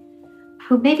baby,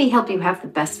 who maybe help you have the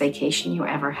best vacation you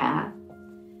ever had,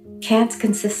 can't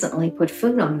consistently put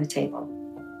food on the table.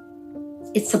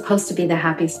 It's supposed to be the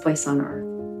happiest place on earth.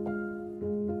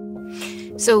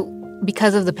 So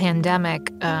because of the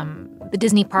pandemic, the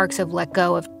Disney parks have let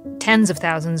go of tens of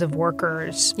thousands of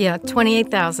workers. Yeah,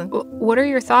 28,000. What are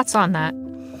your thoughts on that?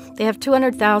 They have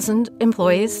 200,000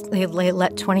 employees. They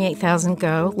let 28,000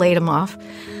 go, laid them off.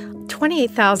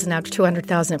 28,000 out of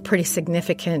 200,000, a pretty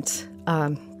significant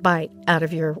bite out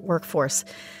of your workforce.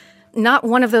 Not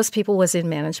one of those people was in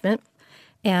management,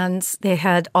 and they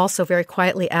had also very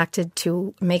quietly acted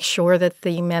to make sure that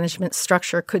the management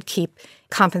structure could keep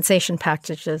compensation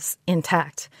packages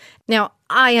intact. Now,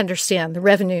 I understand the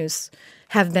revenues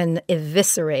have been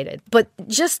eviscerated, but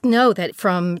just know that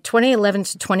from 2011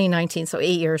 to 2019, so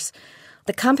 8 years,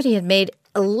 the company had made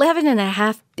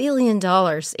 $11.5 billion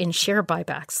in share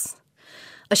buybacks.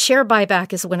 A share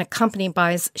buyback is when a company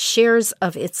buys shares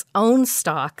of its own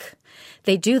stock.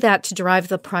 They do that to drive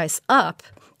the price up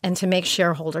and to make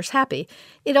shareholders happy.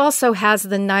 It also has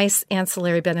the nice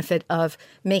ancillary benefit of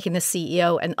making the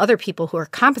CEO and other people who are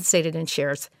compensated in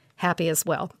shares happy as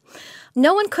well.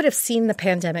 No one could have seen the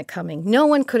pandemic coming. No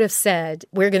one could have said,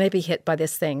 we're going to be hit by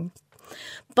this thing.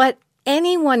 But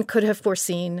anyone could have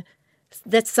foreseen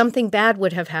that something bad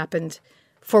would have happened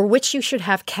for which you should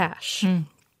have cash.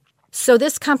 So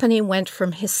this company went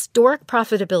from historic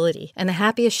profitability and the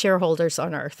happiest shareholders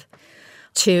on earth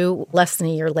to less than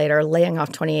a year later laying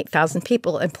off 28,000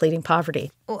 people and pleading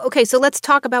poverty. Okay, so let's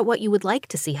talk about what you would like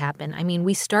to see happen. I mean,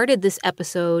 we started this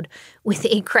episode with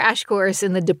a crash course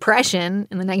in the Depression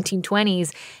in the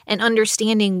 1920s and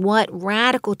understanding what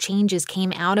radical changes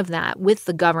came out of that with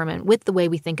the government, with the way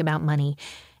we think about money.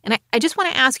 And I just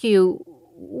want to ask you,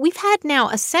 we've had now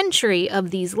a century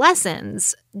of these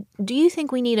lessons. Do you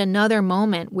think we need another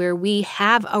moment where we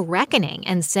have a reckoning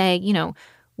and say,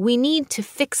 we need to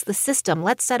fix the system.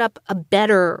 Let's set up a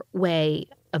better way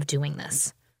of doing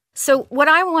this. So what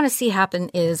I want to see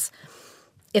happen is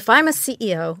if I'm a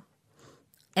CEO,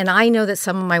 and I know that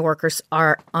some of my workers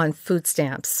are on food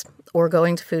stamps or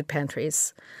going to food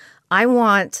pantries, I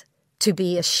want to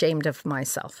be ashamed of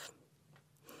myself.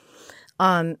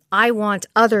 I want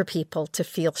other people to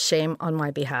feel shame on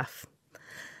my behalf.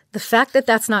 The fact that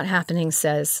that's not happening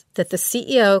says that the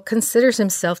CEO considers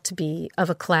himself to be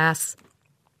of a class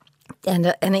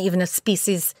and even a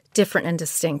species different and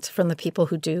distinct from the people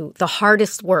who do the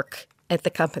hardest work at the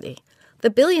company. The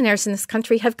billionaires in this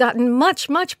country have gotten much,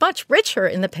 much, much richer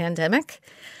in the pandemic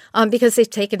because they've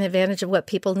taken advantage of what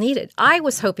people needed. I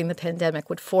was hoping the pandemic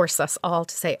would force us all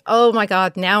to say, oh my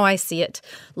God, now I see it.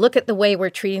 Look at the way we're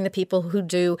treating the people who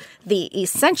do the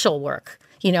essential work,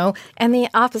 and the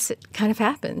opposite kind of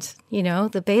happened.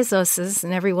 The Bezoses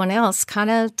and everyone else kind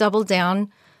of doubled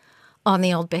down on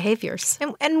the old behaviors.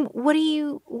 And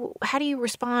how do you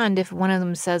respond if one of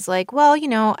them says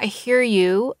well, I hear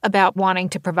you about wanting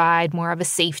to provide more of a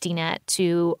safety net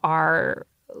to our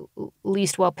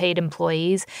least well-paid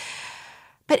employees.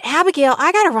 But Abigail,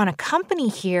 I got to run a company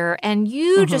here, and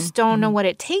you just don't know what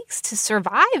it takes to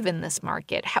survive in this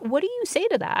market. What do you say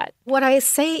to that? What I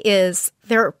say is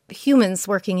there are humans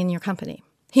working in your company,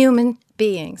 human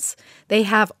beings. They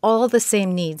have all the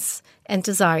same needs and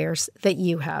desires that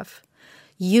you have.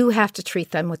 You have to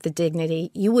treat them with the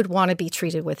dignity you would want to be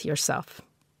treated with yourself.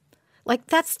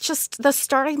 That's just the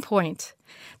starting point.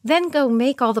 Then go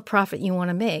make all the profit you want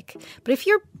to make. But if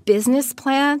your business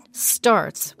plan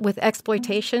starts with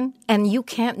exploitation and you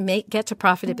can't get to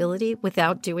profitability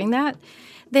without doing that,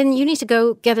 then you need to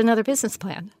go get another business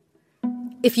plan.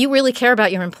 If you really care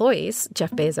about your employees,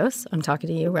 Jeff Bezos, I'm talking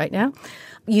to you right now,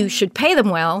 you should pay them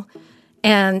well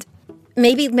and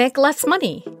maybe make less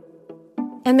money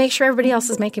and make sure everybody else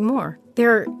is making more.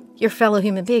 They're your fellow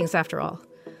human beings, after all.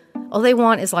 All they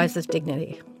want is lives of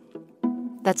dignity.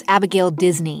 That's Abigail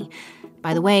Disney.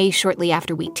 By the way, shortly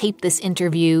after we taped this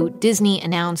interview, Disney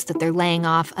announced that they're laying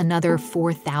off another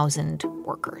 4,000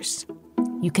 workers.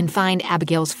 You can find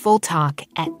Abigail's full talk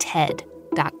at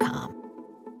TED.com.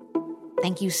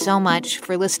 Thank you so much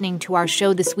for listening to our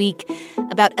show this week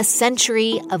about a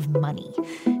century of money.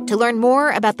 To learn more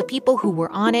about the people who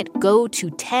were on it, go to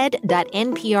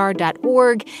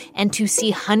ted.npr.org, and to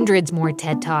see hundreds more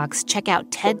TED Talks, check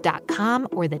out TED.com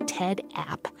or the TED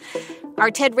app. Our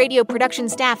TED Radio production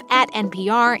staff at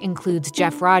NPR includes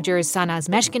Jeff Rogers, Sanaz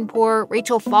Meshkinpour,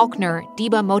 Rachel Faulkner,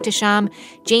 Diba Mohtasham,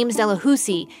 James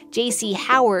Delahousie, J.C.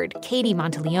 Howard, Katie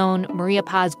Monteleone, Maria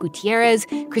Paz Gutierrez,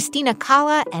 Christina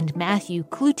Calla, and Matthew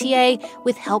Cloutier,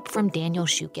 with help from Daniel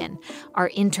Shukin. Our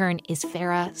intern is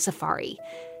Farah Safari.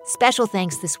 Special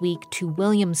thanks this week to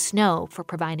William Snow for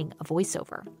providing a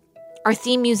voiceover. Our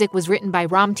theme music was written by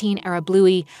Ramteen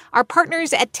Arablouei. Our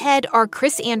partners at TED are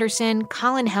Chris Anderson,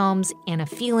 Colin Helms, Anna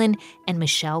Phelan, and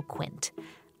Michelle Quint.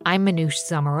 I'm Manoush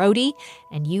Zomorodi,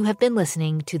 and you have been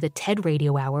listening to the TED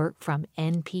Radio Hour from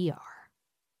NPR.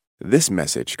 This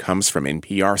message comes from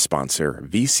NPR sponsor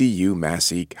VCU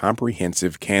Massey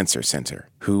Comprehensive Cancer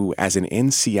Center, who, as an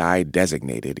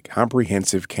NCI-designated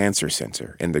comprehensive cancer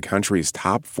center in the country's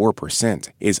top 4%,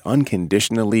 is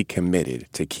unconditionally committed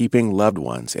to keeping loved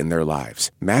ones in their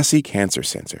lives.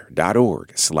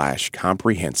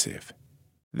 MasseyCancerCenter.org/comprehensive.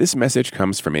 This message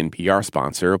comes from NPR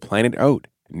sponsor Planet Oat.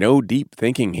 No deep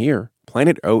thinking here.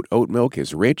 Planet Oat oat milk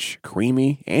is rich,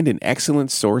 creamy, and an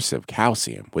excellent source of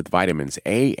calcium with vitamins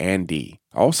A and D.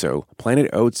 Also, Planet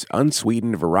Oat's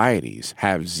unsweetened varieties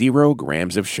have 0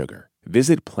 grams of sugar.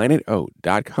 Visit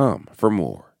planetoat.com for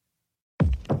more.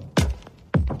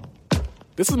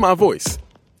 This is my voice.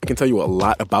 It can tell you a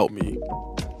lot about me,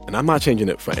 and I'm not changing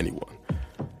it for anyone.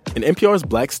 In NPR's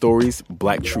Black Stories,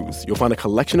 Black Truths, you'll find a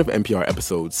collection of NPR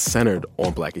episodes centered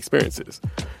on Black experiences.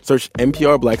 Search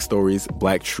NPR Black Stories,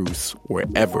 Black Truths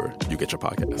wherever you get your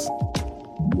podcasts.